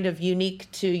just kind of unique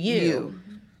to you.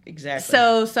 Exactly.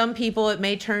 So some people it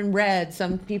may turn red,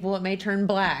 some people it may turn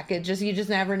black. You just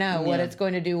never know what it's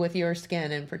going to do with your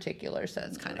skin in particular. So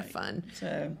it's kind of fun.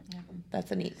 So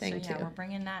that's a neat thing too. We're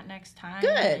bringing that next time.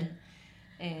 Good.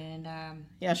 And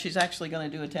she's actually going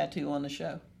to do a tattoo on the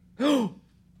show.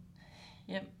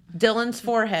 Yep. Dylan's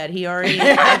forehead. He already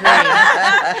agreed.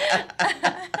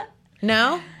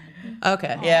 No?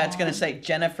 Okay. Yeah, it's going to say,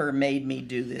 Jennifer made me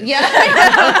do this. Yeah.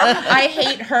 I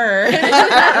hate her.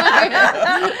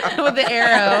 With the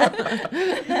arrow.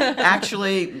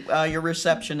 Actually, your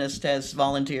receptionist has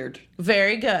volunteered.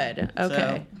 Very good.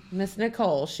 Okay. So. Miss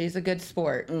Nicole, she's a good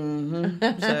sport.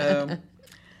 Mm-hmm. So,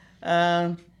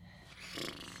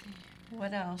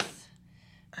 what else?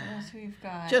 What else we've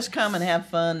got? Just come and have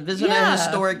fun. Visit a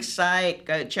historic site.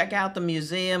 Go check out the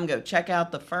museum. Go check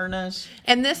out the furnace.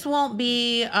 And this won't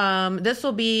be. This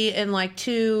will be in like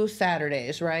 2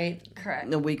 Saturdays, right?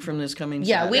 Correct. A week from this coming.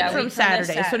 Yeah, Saturday. week from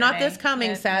Saturday. So not this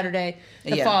coming Saturday.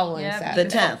 The following Saturday. The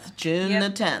 10th, June the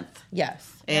 10th. Yes.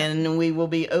 And we will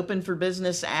be open for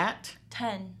business at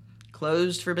 10.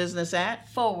 Closed for business at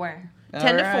 4.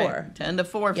 10 to 4. 10 to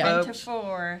 4, yep. folks. 10 to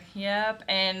 4. Yep.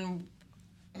 And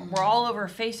we're all over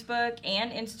Facebook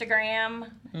and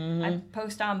Instagram. Mm-hmm. I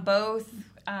post on both.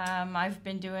 I've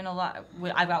been doing a lot.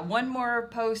 I've got one more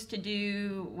post to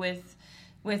do with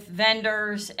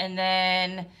vendors, and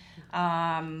then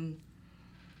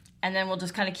we'll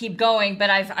just kind of keep going. But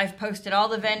I've posted all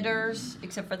the vendors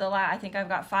except for I think I've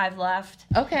got 5 left.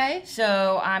 Okay.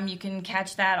 So you can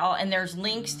catch that all, and there's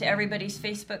links to everybody's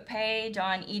Facebook page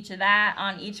on each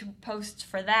post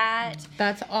for that.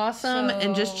 That's awesome.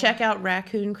 And just check out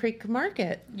Racoon Creek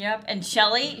Market. Yep. And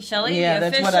Shelly, yeah, the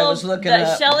that's official, what I was looking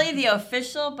up. Shelly, the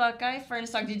official Buckeye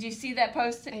Furnace dog. Did you see that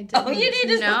post? I didn't. Oh, you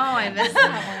did. No, I missed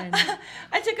that one.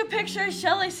 I took a picture of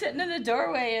Shelly sitting in the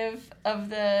doorway of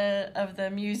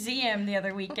the museum the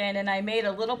other weekend, and I made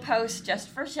a little post just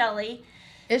for Shelly.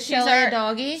 Is Shelly a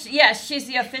doggy? Yes, she's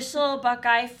the official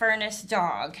Buckeye Furnace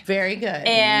dog. Very good.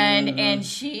 And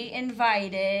she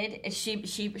invited.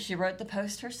 She wrote the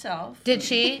post herself. Did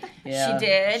she? Yeah. She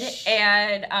did,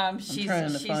 and she's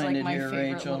find like my here,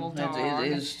 favorite Rachel. little dog.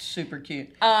 It is super cute.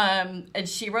 And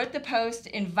she wrote the post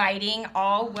inviting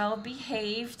all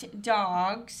well-behaved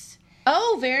dogs.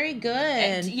 Oh, very good.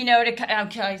 And,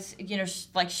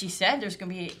 like she said, there's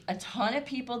going to be a ton of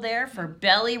people there for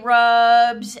belly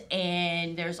rubs,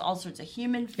 and there's all sorts of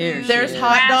human food. There's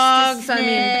hot dogs.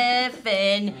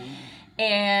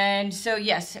 And so,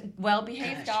 yes,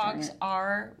 well-behaved dogs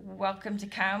are welcome to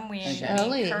come. We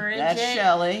encourage That's it.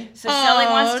 Shelly. So Shelly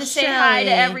wants to say hi to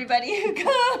everybody who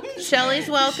comes. Shelly's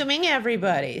welcoming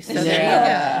everybody. So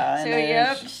there you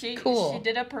go. So, she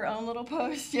did up her own little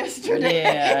post yesterday.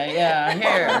 Yeah.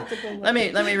 Here, let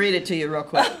me read it to you real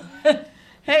quick.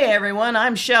 Hey everyone,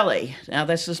 I'm Shelly. Now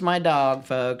this is my dog,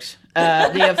 folks.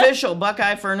 The official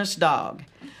Buckeye Furnace dog.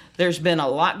 There's been a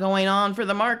lot going on for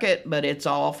the market, but it's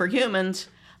all for humans.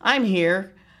 I'm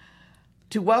here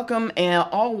to welcome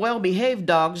all well-behaved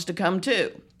dogs to come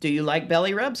too. Do you like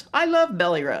belly rubs? I love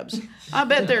belly rubs. I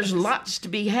bet there's lots to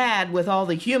be had with all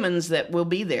the humans that will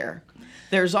be there.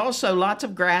 There's also lots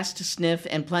of grass to sniff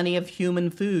and plenty of human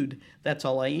food. That's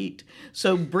all I eat.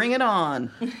 So bring it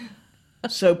on.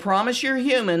 So promise your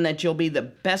human that you'll be the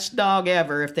best dog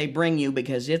ever if they bring you,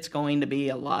 because it's going to be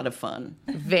a lot of fun.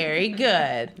 Very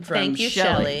good. Thank you,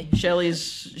 Shelly.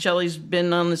 Shelly's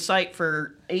been on the site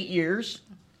for 8 years.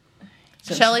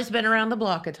 Shelly's been around the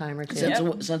block a time or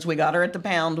two. Since we got her at the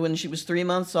pound when she was 3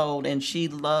 months old, and she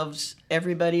loves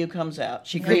everybody who comes out.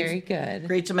 She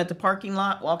greets them at the parking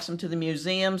lot, walks them to the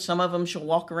museum. Some of them she'll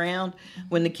walk around.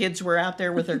 When the kids were out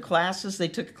there with their classes, they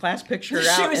took a class picture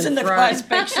out She was in the front. class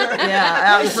picture.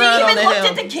 Out in front on the hill. She even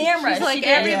looked at the camera. She's like,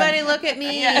 everybody look at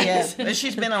me. Yes. Yeah.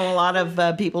 She's been on a lot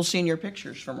of people's senior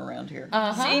pictures from around here.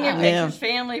 Senior pictures,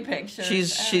 family pictures.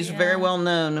 She's very well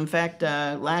known. In fact,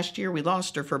 last year we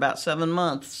lost her for about 7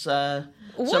 months.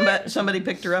 Somebody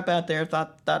picked her up out there,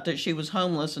 thought that she was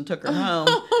homeless and took her home.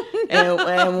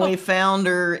 And we found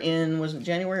her was it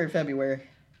January or February?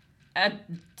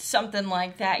 Something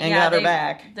like that. And got her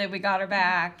back. We got her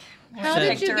back. How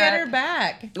did you get her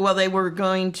back? Well, they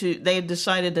had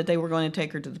decided that they were going to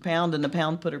take her to the pound, and the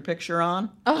pound put her picture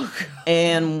on. Oh, God.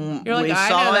 And You're like, we I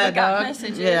saw know that. Got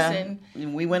messages,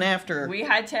 and we went after her. We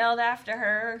hightailed after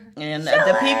her. And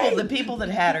the people that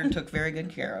had her took very good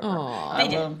care of her. Aww. They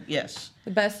did. Yes.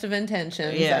 The best of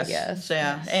intentions, yes. I guess.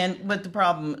 Yeah. But the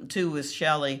problem, too, with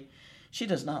Shelley, she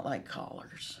does not like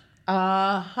collars.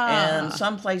 And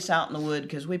someplace out in the wood,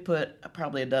 because we put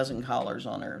probably a dozen collars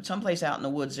on her. Someplace out in the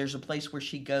woods, there's a place where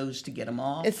she goes to get them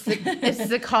off. It's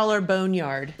the collar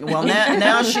boneyard. Well,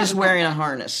 now she's wearing a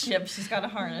harness. Yep, she's got a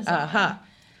harness.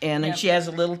 And then she has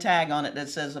a little tag on it that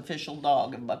says official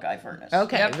dog of Buckeye Furnace.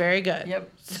 Okay, very good.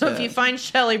 Yep. So if you find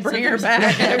Shelley, bring her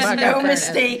back. There's no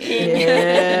mistaking.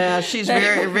 Yeah, she's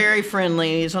very, very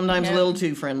friendly. Sometimes a little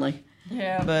too friendly.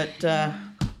 Yeah. But,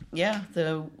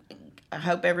 I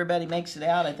hope everybody makes it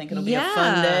out. I think it'll be a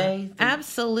fun day.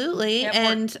 Absolutely. Yep,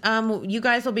 and you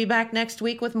guys will be back next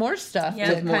week with more stuff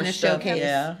to kind of showcase.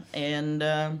 Yeah. And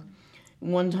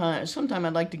sometime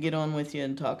I'd like to get on with you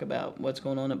and talk about what's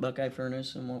going on at Buckeye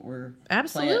Furnace and what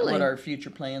what our future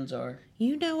plans are.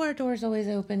 You know our door's always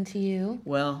open to you.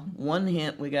 Well, one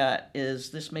hint we got is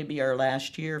this may be our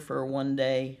last year for a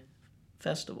one-day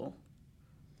festival.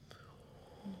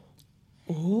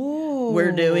 Ooh.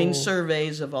 We're doing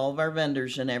surveys of all of our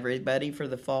vendors and everybody for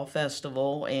the fall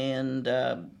festival, and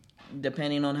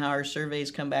depending on how our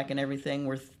surveys come back and everything,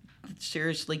 we're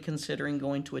seriously considering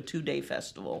going to a 2-day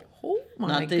festival. Oh my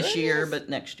Not this goodness. year, but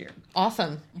next year.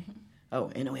 Awesome.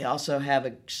 Oh, and we also have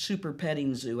a super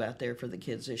petting zoo out there for the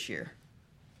kids this year.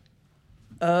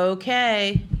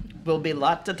 Okay. Will be a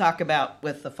lot to talk about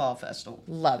with the fall festival.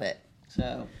 Love it.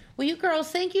 So. Well, you girls,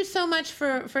 thank you so much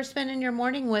for spending your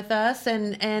morning with us,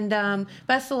 and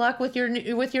best of luck with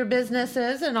your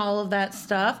businesses and all of that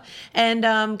stuff. And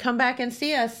come back and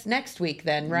see us next week,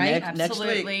 then, right?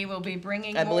 Absolutely, next week. We'll be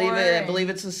bringing I more. believe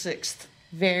it's the 6th.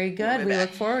 Very good. We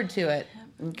look forward to it.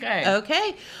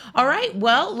 Okay. All right.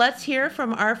 Well, let's hear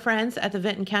from our friends at the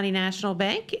Vinton County National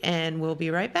Bank, and we'll be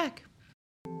right back.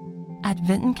 At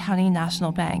Vinton County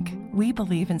National Bank, we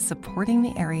believe in supporting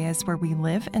the areas where we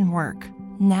live and work.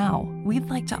 Now, we'd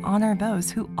like to honor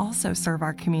those who also serve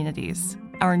our communities.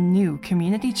 Our new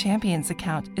Community Champions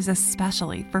account is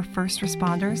especially for first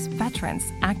responders, veterans,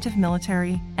 active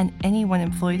military, and anyone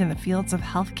employed in the fields of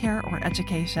healthcare or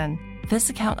education.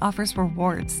 This account offers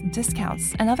rewards,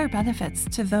 discounts, and other benefits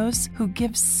to those who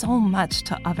give so much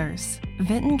to others.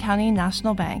 Vinton County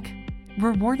National Bank,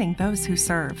 rewarding those who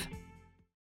serve.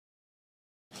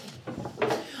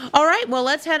 All right, well,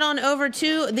 let's head on over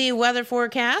to the weather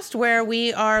forecast, where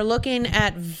we are looking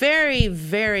at very,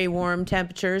 very warm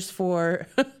temperatures for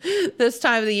this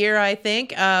time of the year, I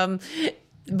think.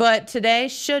 But today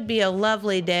should be a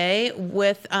lovely day.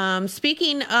 With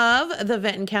speaking of the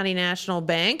Vinton County National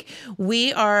Bank,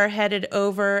 we are headed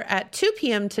over at 2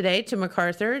 p.m. today to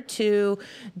MacArthur to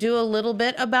do a little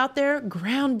bit about their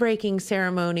groundbreaking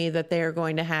ceremony that they are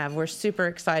going to have. We're super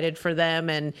excited for them,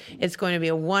 and it's going to be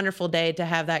a wonderful day to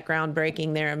have that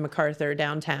groundbreaking there in MacArthur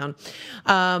downtown.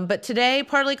 But today,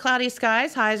 partly cloudy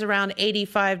skies, highs around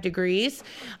 85 degrees.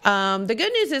 The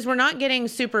good news is we're not getting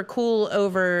super cool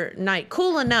overnight.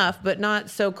 Cool enough, but not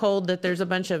so cold that there's a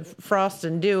bunch of frost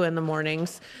and dew in the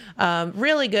mornings.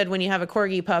 Really good when you have a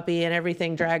corgi puppy and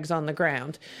everything drags on the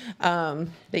ground.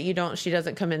 She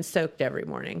doesn't come in soaked every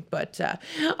morning. But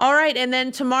all right, and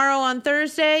then tomorrow on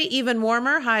Thursday, even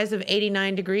warmer, highs of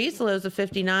 89 degrees, lows of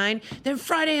 59. Then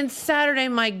Friday and Saturday,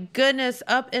 my goodness,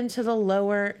 up into the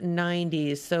lower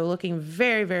 90s. So looking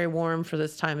very, very warm for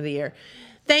this time of the year.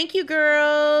 Thank you,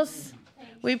 girls.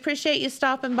 We appreciate you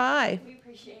stopping by.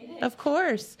 Of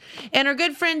course. And our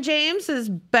good friend James is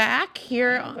back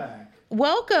here.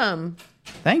 Welcome.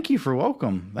 Thank you for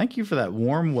welcome. Thank you for that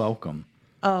warm welcome.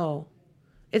 Oh,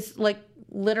 it's like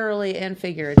literally and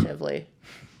figuratively.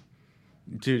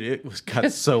 Dude, it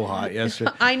got so hot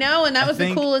yesterday. I know, and that was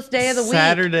the coolest day of the week.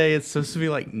 Saturday, it's supposed to be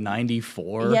like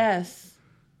 94. Yes.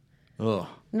 Ugh.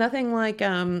 Nothing like,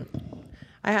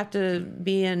 I have to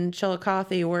be in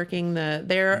Chillicothe working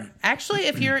actually,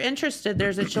 if you're interested,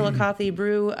 there's a Chillicothe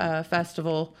Brew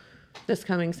Festival this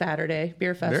coming Saturday,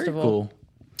 beer festival. Very cool.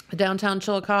 Downtown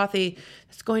Chillicothe.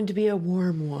 It's going to be a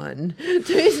warm one to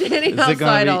be standing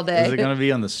outside all day. Is it going to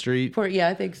be on the street? Yeah,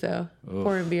 I think so. Oof.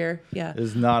 Pouring beer. Yeah.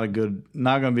 It's not going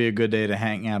to be a good day to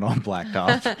hang out on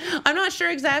Blacktop. I'm not sure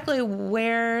exactly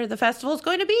where the festival is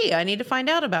going to be. I need to find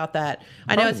out about that.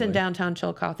 I know it's in downtown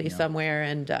Chillicothe somewhere,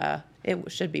 and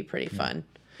it should be pretty fun.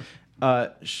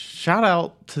 Shout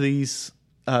out to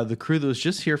the crew that was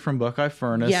just here from Buckeye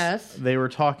Furnace. Yes. They were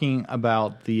talking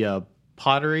about the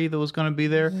pottery that was going to be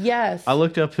there. Yes. I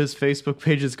looked up his Facebook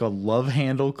page. It's called Love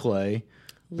Handle Clay,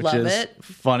 which is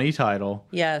funny title.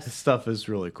 Yes. His stuff is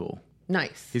really cool.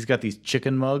 Nice. He's got these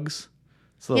chicken mugs.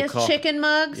 Chicken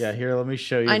mugs? Yeah, here, let me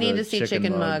show you. I need to see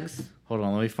chicken mugs. Hold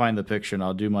on, let me find the picture and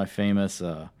I'll do my famous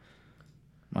zoom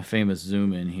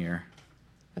in here.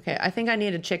 Okay, I think I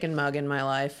need a chicken mug in my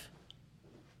life.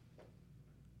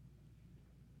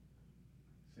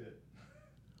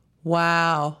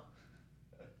 Wow.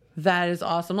 That is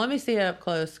awesome. Let me see it up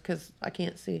close because I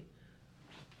can't see.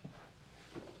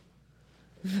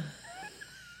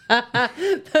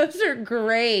 Those are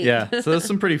great. Yeah, so there's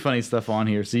some pretty funny stuff on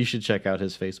here. So you should check out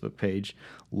his Facebook page,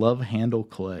 Love Handle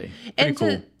Clay. Pretty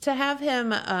cool. To have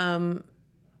him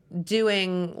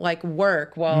doing like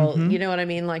work while you know what I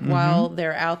mean, like while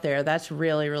they're out there, that's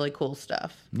really, really cool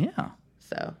stuff. Yeah.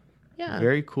 So. Yeah.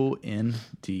 Very cool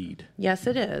indeed. Yes,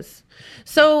 it is.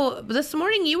 So this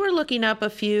morning you were looking up a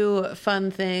few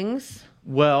fun things.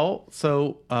 Well,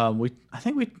 so I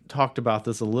think we talked about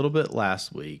this a little bit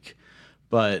last week,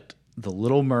 but The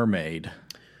Little Mermaid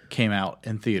came out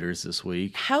in theaters this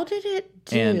week. How did it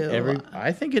do? And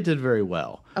I think it did very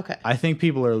well. Okay. I think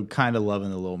people are kind of loving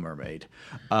The Little Mermaid.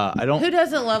 Who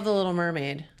doesn't love The Little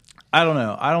Mermaid? I don't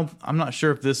know. I'm not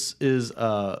sure if this is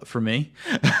for me,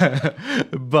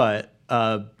 but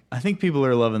I think people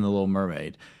are loving The Little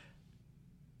Mermaid.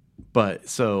 But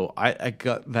so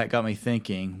that got me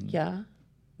thinking. Yeah.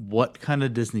 What kind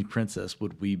of Disney princess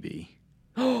would we be?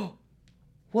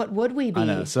 What would we be? I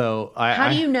know. So how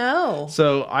do you know?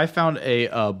 So I found a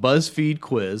BuzzFeed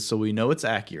quiz, so we know it's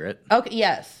accurate. Okay.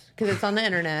 Yes, because it's on the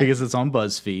internet. Because it's on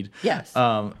BuzzFeed. Yes.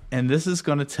 And this is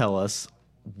going to tell us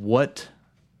what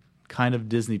kind of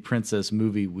Disney princess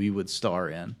movie we would star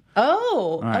in.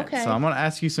 Oh, all right, okay. So I'm going to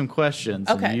ask you some questions,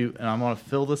 okay. and I'm going to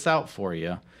fill this out for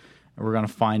you, and we're going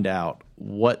to find out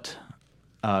what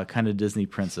kind of Disney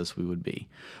princess we would be.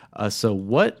 So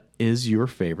what is your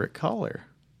favorite color?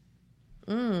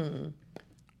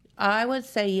 I would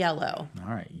say yellow.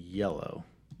 All right, yellow.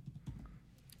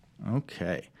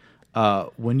 Okay.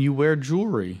 When you wear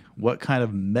jewelry, what kind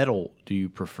of metal do you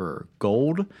prefer?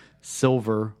 Gold,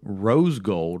 silver, rose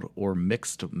gold, or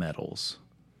mixed metals?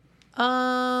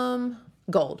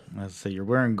 Gold. Let's say you're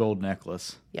wearing gold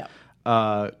necklace. Yeah.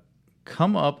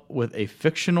 Come up with a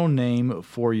fictional name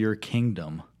for your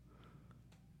kingdom.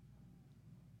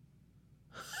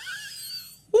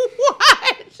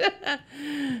 What?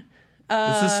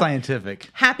 This is scientific.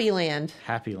 Happy Land.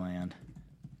 Happy Land.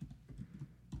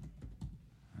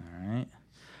 All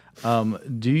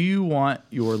right. Do you want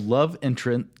your love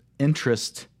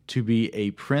interest to be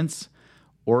a prince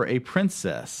or a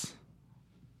princess?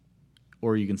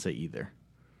 Or you can say either.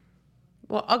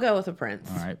 Well, I'll go with a prince.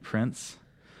 All right, prince.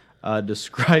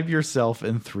 Describe yourself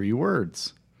in 3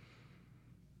 words.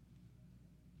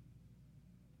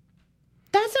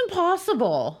 That's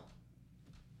impossible.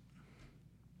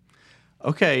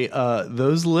 Okay,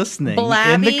 those listening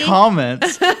in the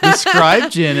comments,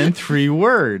 describe Jen in 3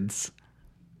 words.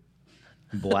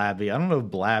 Blabby. I don't know if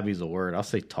blabby's a word. I'll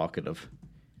say talkative.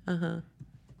 Uh-huh.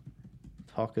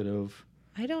 Talkative.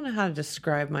 I don't know how to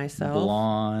describe myself.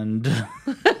 Blonde.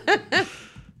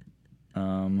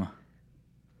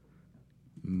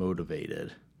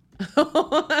 Motivated.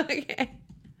 Okay.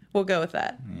 We'll go with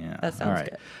that. Yeah. That sounds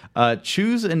good.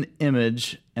 Choose an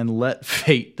image and let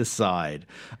fate decide.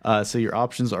 So your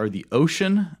options are the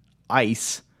ocean,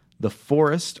 ice, the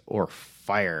forest, or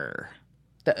fire.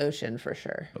 The ocean for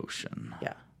sure. Ocean.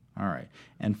 Yeah. All right.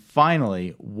 And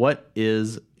finally, what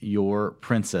is your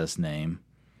princess name?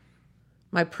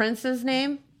 My prince's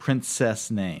name?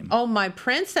 Princess name. Oh, my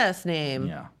princess name.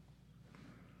 Yeah.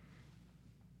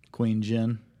 Queen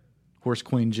Jen. Horse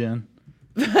Queen Jen.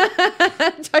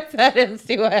 Type that in and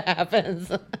see what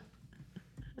happens. All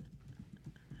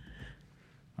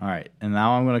right. And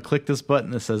now I'm going to click this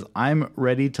button that says, I'm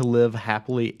ready to live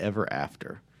happily ever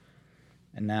after.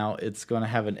 And now it's going to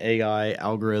have an AI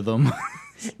algorithm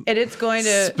And it's going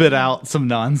to spit out some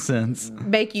nonsense,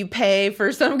 make you pay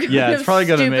for some kind it's probably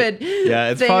gonna stupid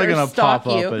it's probably gonna pop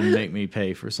you. up and make me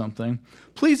pay for something.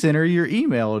 Please enter your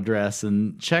email address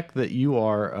and check that you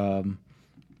are, all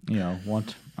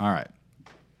right.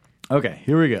 Okay,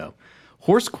 here we go.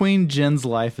 Horse Queen Jen's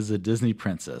life as a Disney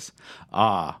princess.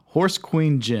 Ah, Horse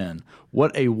Queen Jen,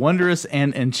 what a wondrous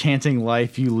and enchanting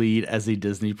life you lead as a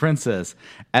Disney princess.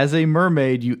 As a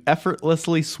mermaid, you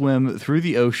effortlessly swim through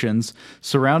the oceans,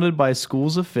 surrounded by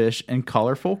schools of fish and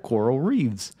colorful coral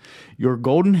reefs. Your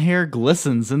golden hair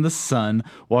glistens in the sun,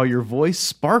 while your voice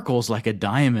sparkles like a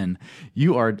diamond.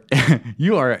 You are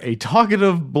a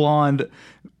talkative blonde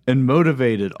and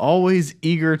motivated, always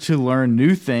eager to learn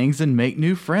new things and make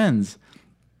new friends.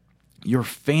 Your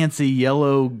fancy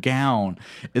yellow gown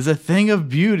is a thing of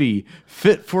beauty,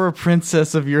 fit for a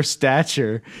princess of your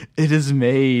stature. It is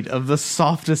made of the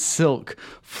softest silk,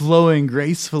 flowing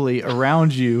gracefully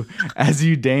around you as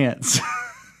you dance.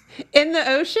 In the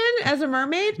ocean as a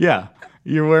mermaid? Yeah.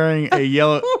 You're wearing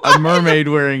a mermaid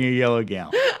wearing a yellow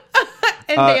gown.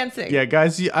 And dancing. Yeah,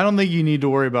 guys, I don't think you need to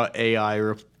worry about AI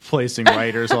replacing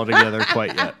writers altogether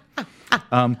quite yet.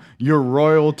 Your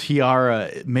royal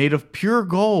tiara, made of pure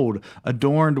gold,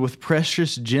 adorned with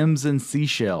precious gems and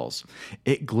seashells.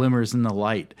 It glimmers in the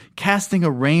light, casting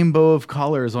a rainbow of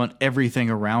colors on everything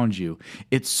around you.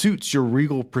 It suits your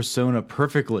regal persona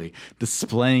perfectly,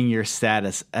 displaying your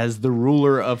status as the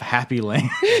ruler of Happy Land.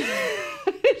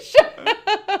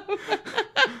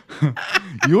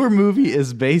 Your movie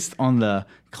is based on the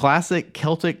classic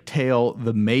Celtic tale,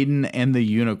 The Maiden and the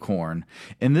Unicorn.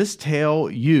 In this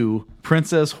tale, you,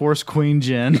 Princess Horse Queen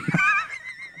Jen,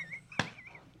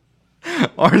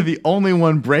 are the only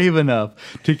one brave enough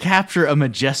to capture a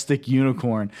majestic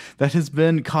unicorn that has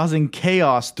been causing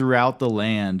chaos throughout the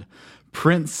land.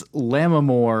 Prince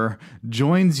Lammermoor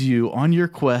joins you on your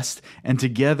quest, and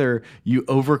together you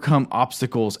overcome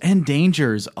obstacles and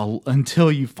dangers until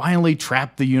you finally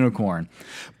trap the unicorn.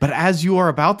 But as you are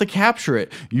about to capture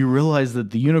it, you realize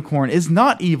that the unicorn is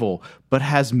not evil, but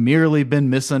has merely been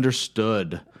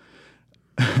misunderstood.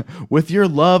 With your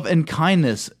love and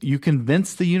kindness, you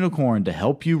convince the unicorn to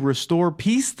help you restore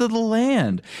peace to the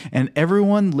land, and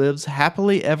everyone lives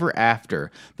happily ever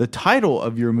after. The title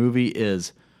of your movie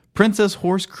is Princess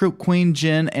Horse Queen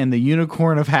Jen and the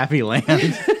Unicorn of Happy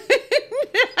Land.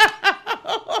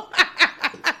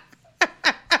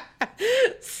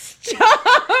 Stop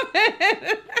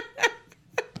it!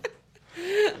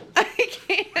 I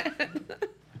can't.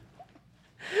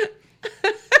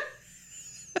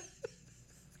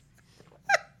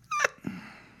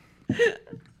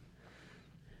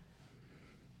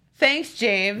 Thanks,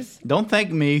 James. Don't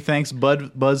thank me. Thanks,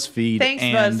 BuzzFeed. Thanks,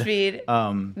 and,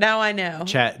 BuzzFeed. Now I know.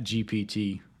 Chat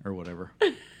GPT or whatever.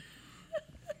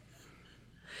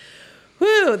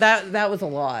 Whew, that was a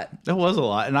lot. That was a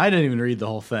lot, and I didn't even read the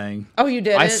whole thing. Oh, you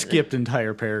did? I skipped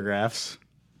entire paragraphs.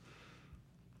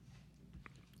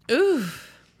 Ooh.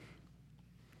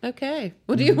 Okay.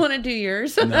 Well, do you want to do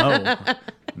yours? No,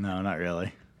 not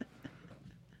really.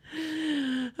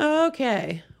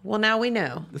 Okay. Well, now we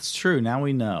know. That's true. Now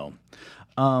we know.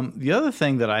 The other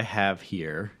thing that I have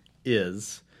here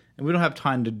is, and we don't have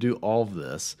time to do all of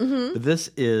this, but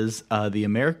this is the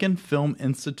American Film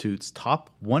Institute's top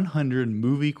 100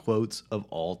 movie quotes of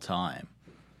all time.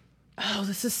 Oh,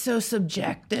 this is so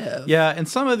subjective. Yeah, and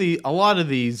a lot of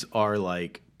these are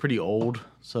like pretty old,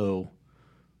 so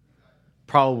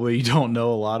probably you don't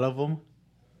know a lot of them.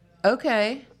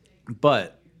 Okay.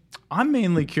 But I'm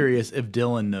mainly curious if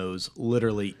Dylan knows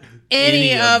literally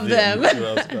any of them. That's what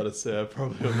I was about to say. I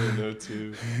probably only know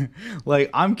two. Like,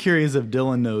 I'm curious if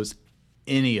Dylan knows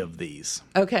any of these.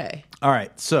 Okay. All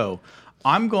right. So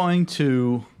I'm going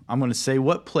to say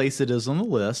what place it is on the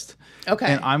list. Okay.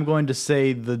 And I'm going to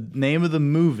say the name of the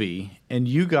movie, and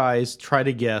you guys try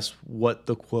to guess what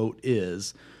the quote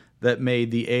is that made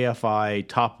the AFI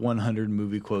top 100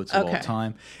 movie quotes of all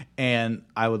time. And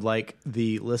I would like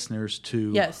the listeners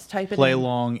to play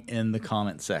along in the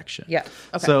comment section. Yeah.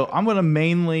 Okay. So I'm going to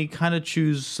mainly kind of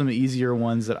choose some easier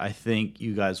ones that I think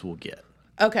you guys will get.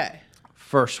 Okay.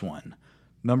 First one.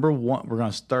 Number one. We're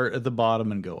going to start at the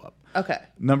bottom and go up. Okay.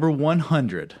 Number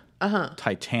 100.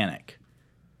 Titanic.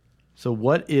 So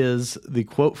what is the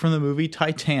quote from the movie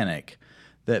Titanic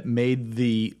that made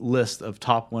the list of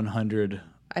top 100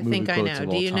 I think I know.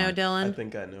 Do you know, Dylan? I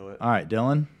think I know it. All right,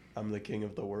 Dylan. I'm the king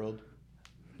of the world.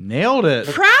 Nailed it.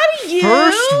 Proud of you.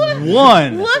 First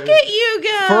one. Look at you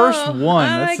go. First one.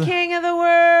 I'm the king of the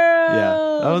world.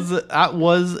 Yeah, that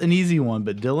was an easy one,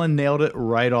 but Dylan nailed it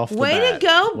right off the bat. Way to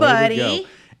go, buddy. Way to go.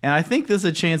 And I think there's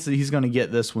a chance that he's going to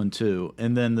get this one too.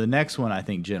 And then the next one I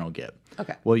think Jen will get.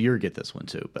 Okay. Well, you'll get this one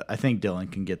too, but I think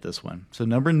Dylan can get this one. So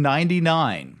number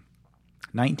 99,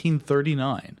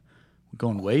 1939. We're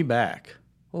going way back.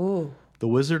 Ooh. The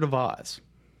Wizard of Oz.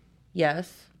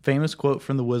 Yes. Famous quote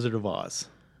from The Wizard of Oz.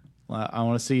 Well, I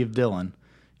want to see if Dylan,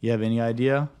 you have any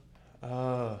idea?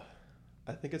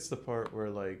 I think it's the part where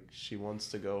like she wants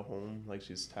to go home, like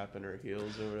she's tapping her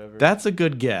heels or whatever. That's a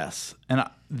good guess, and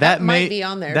that might be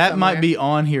on there. That somewhere. might be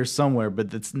on here somewhere, but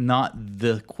that's not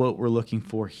the quote we're looking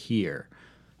for here.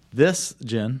 This,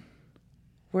 Jen,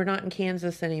 we're not in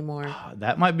Kansas anymore.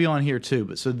 That might be on here too.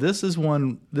 But so this is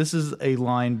one. This is a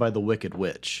line by the Wicked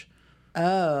Witch.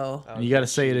 Oh, and you got to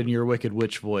say it in your Wicked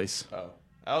Witch voice. Oh.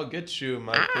 I'll get you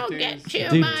my pretties.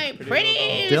 My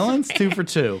pretties. Dylan's 2 for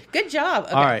 2. Good job.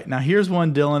 Okay. All right, now here's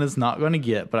one Dylan is not going to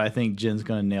get, but I think Jen's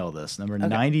going to nail this. Number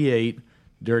 98,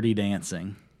 Dirty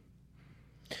Dancing.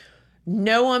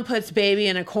 No one puts baby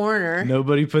in a corner.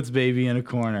 Nobody puts baby in a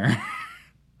corner.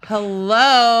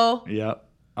 Hello. Yep.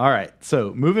 All right,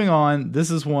 so moving on. This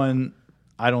is one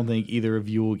I don't think either of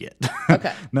you will get.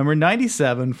 Okay. Number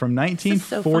 97 from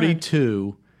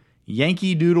 1942,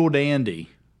 Yankee Doodle Dandy.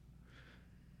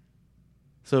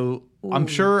 So I'm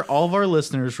sure all of our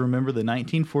listeners remember the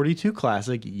 1942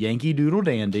 classic Yankee Doodle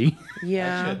Dandy.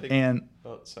 Yeah. Actually,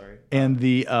 and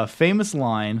the famous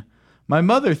line, "My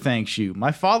mother thanks you,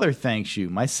 my father thanks you,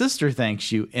 my sister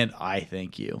thanks you, and I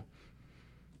thank you."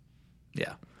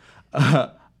 Yeah.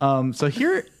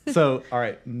 So all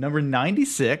right, number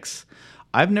 96.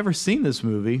 I've never seen this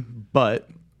movie, but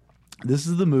this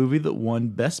is the movie that won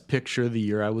Best Picture the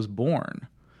year I was born.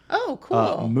 Oh,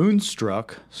 cool.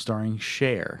 Moonstruck, starring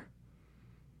Cher.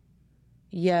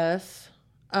 Yes.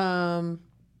 I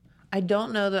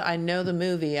don't know that I know the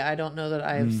movie. I don't know that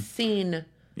I've seen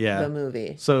the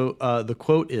movie. So the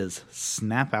quote is,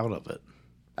 "Snap out of it."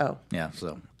 Oh. Yeah,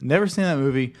 so never seen that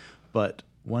movie, but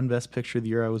won Best Picture the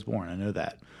year I was born. I know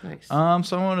that. Nice. So I'm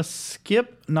going to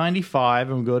skip 95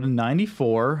 and go to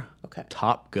 94. Okay.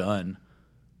 Top Gun.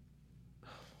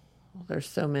 There's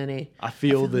so many. I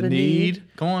feel the need.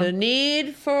 Go on. The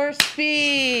need for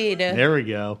speed. There we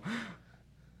go.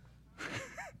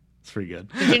 It's pretty good.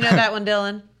 Did you know that one,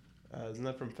 Dylan? Isn't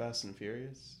that from Fast and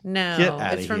Furious? No, Get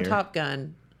outta it's from here. Top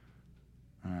Gun.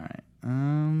 All right.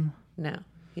 No,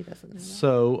 he doesn't know that.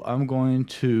 So I'm going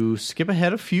to skip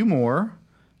ahead a few more.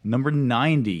 Number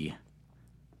 90,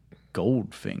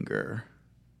 Goldfinger.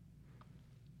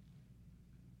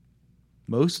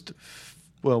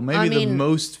 The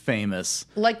most famous.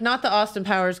 Like not the Austin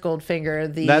Powers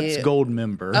Goldfinger. That's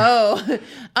Goldmember. Oh,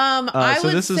 I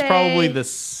would this is say probably the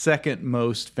second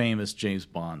most famous James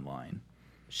Bond line.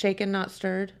 Shaken, not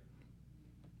stirred.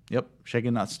 Yep,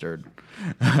 shaken, not stirred.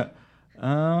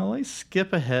 Let's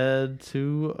skip ahead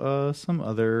to some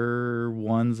other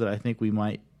ones that I think we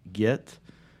might get.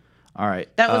 All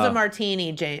right, That was a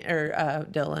martini,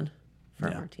 Dylan. For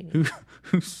a martini.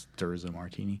 Who stirs a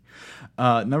martini?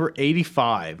 Number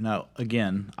 85. Now,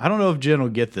 again, I don't know if Jen will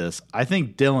get this. I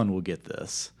think Dylan will get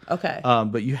this. Okay.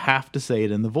 But you have to say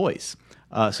it in the voice.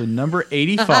 So number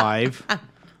 85,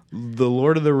 The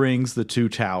Lord of the Rings, The Two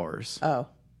Towers. Oh.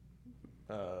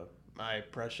 My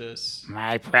precious.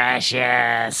 My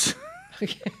precious.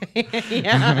 Okay.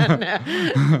 Yeah.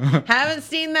 No. Haven't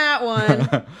seen that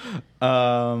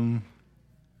one.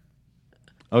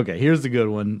 Okay, here's the good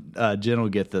one. Jen will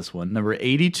get this one. Number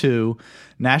 82,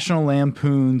 National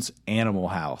Lampoon's Animal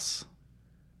House.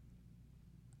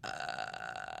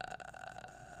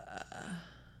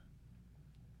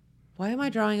 Why am I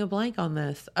drawing a blank on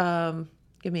this?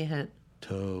 Give me a hint.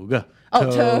 Toga.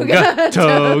 Oh, Toga.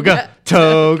 Toga.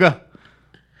 Toga.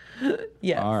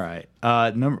 Yes. All right.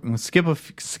 Skip.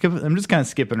 I'm just kind of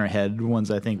skipping ahead.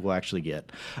 Ones I think we'll actually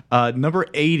get. Number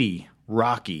 80,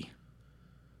 Rocky.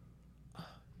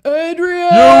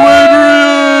 Adrian!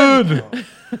 Yo, Adrian!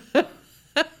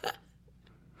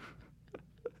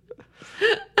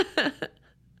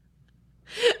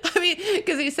 I mean,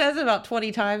 because he says it about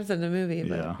 20 times in the movie.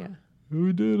 But yeah.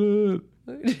 We did it.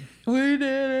 We did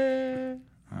it.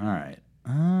 All right.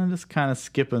 Just kind of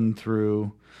skipping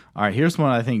through. All right. Here's one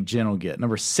I think Jen will get.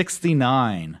 Number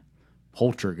 69,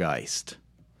 Poltergeist.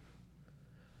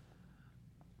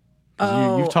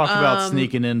 You've talked about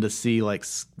sneaking in to see like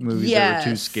movies that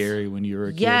were too scary when you were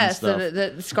a kid. Yes, and stuff.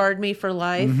 that scarred me for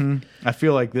life. Mm-hmm. I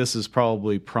feel like this is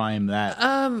probably prime that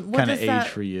kind of age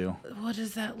for you. What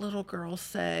does that little girl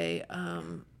say?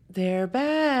 They're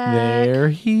back. They're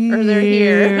here. Or they're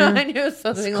here. I knew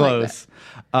something it's close.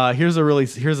 Like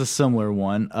that. Here's a similar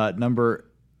one. Number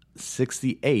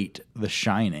 68, The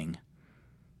Shining.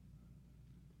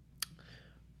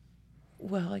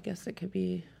 Well, I guess it could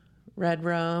be. red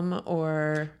rum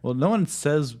or... Well, no one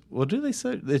says... Well, do they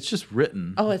say... It's just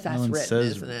written. Oh, that's no one written,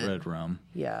 says isn't it? red rum.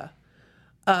 Yeah.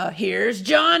 Here's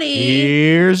Johnny.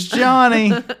 Here's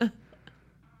Johnny.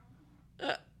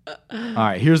 All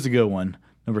right, here's the good one.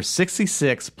 Number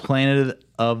 66, Planet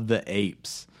of the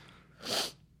Apes.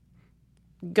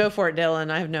 Go for it,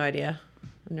 Dylan. I have no idea.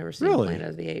 I've never seen Planet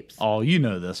of the Apes. Oh, you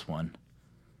know this one.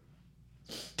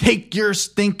 Take your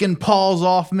stinking paws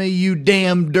off me, you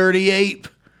damn dirty ape.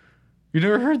 You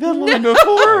never heard that line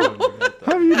before?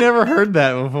 Have you never heard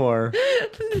that before?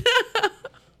 No.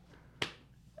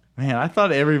 Man, I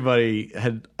thought everybody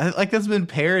had... that's been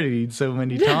parodied so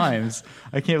many times.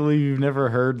 I can't believe you've never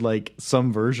heard,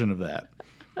 some version of that.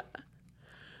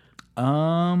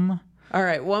 All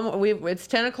right, it's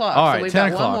 10 o'clock, all right, so we've 10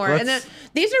 got o'clock. one more. And then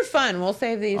these are fun. We'll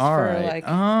save these later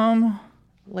on.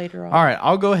 All right,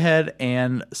 I'll go ahead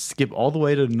and skip all the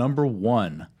way to number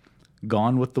 1,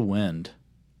 Gone with the Wind.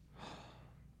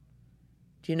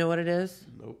 Do you know what it is?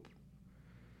 Nope.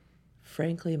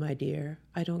 Frankly, my dear,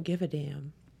 I don't give a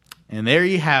damn. And there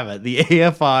you have it, the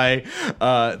AFI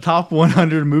top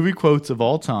 100 movie quotes of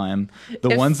all time,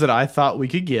 ones that I thought we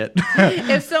could get.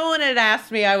 If someone had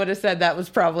asked me, I would have said that was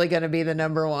probably going to be the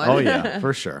number 1. Oh yeah,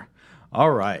 for sure.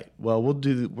 All right. Well,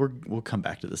 we'll come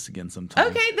back to this again sometime.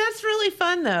 Okay, that's really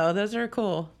fun though. Those are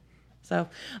cool. So,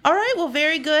 all right, well,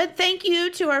 very good. Thank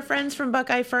you to our friends from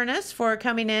Buckeye Furnace for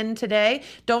coming in today.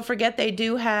 Don't forget they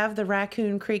do have the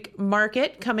Racoon Creek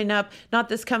Market coming up, not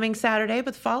this coming Saturday,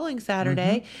 but the following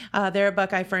Saturday. There at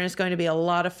Buckeye Furnace, going to be a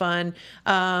lot of fun.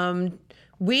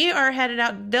 We are headed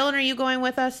out. Dylan, are you going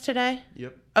with us today?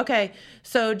 Yep. Okay,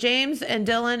 so James and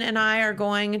Dylan and I are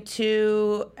going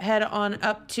to head on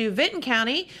up to Vinton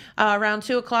County around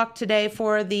 2 o'clock today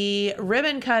for the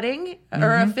ribbon cutting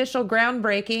or official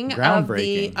groundbreaking of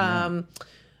the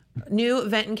new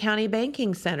Vinton County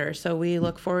Banking Center. So we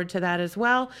look forward to that as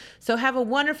well. So have a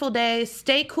wonderful day.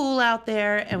 Stay cool out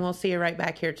there, and we'll see you right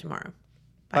back here tomorrow.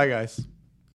 Bye guys.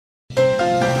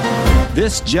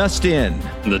 This just in.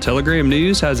 The Telegram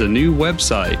News has a new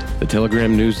website.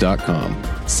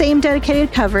 thetelegramnews.com. Same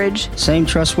dedicated coverage. Same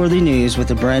trustworthy news with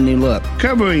a brand new look.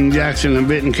 Covering Jackson and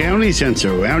Vinton counties and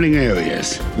surrounding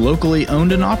areas. Locally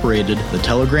owned and operated,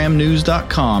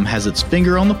 thetelegramnews.com has its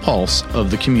finger on the pulse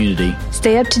of the community.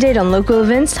 Stay up to date on local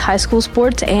events, high school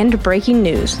sports, and breaking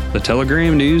news.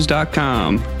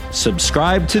 thetelegramnews.com.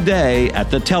 Subscribe today at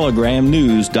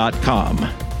thetelegramnews.com.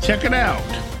 Check it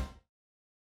out.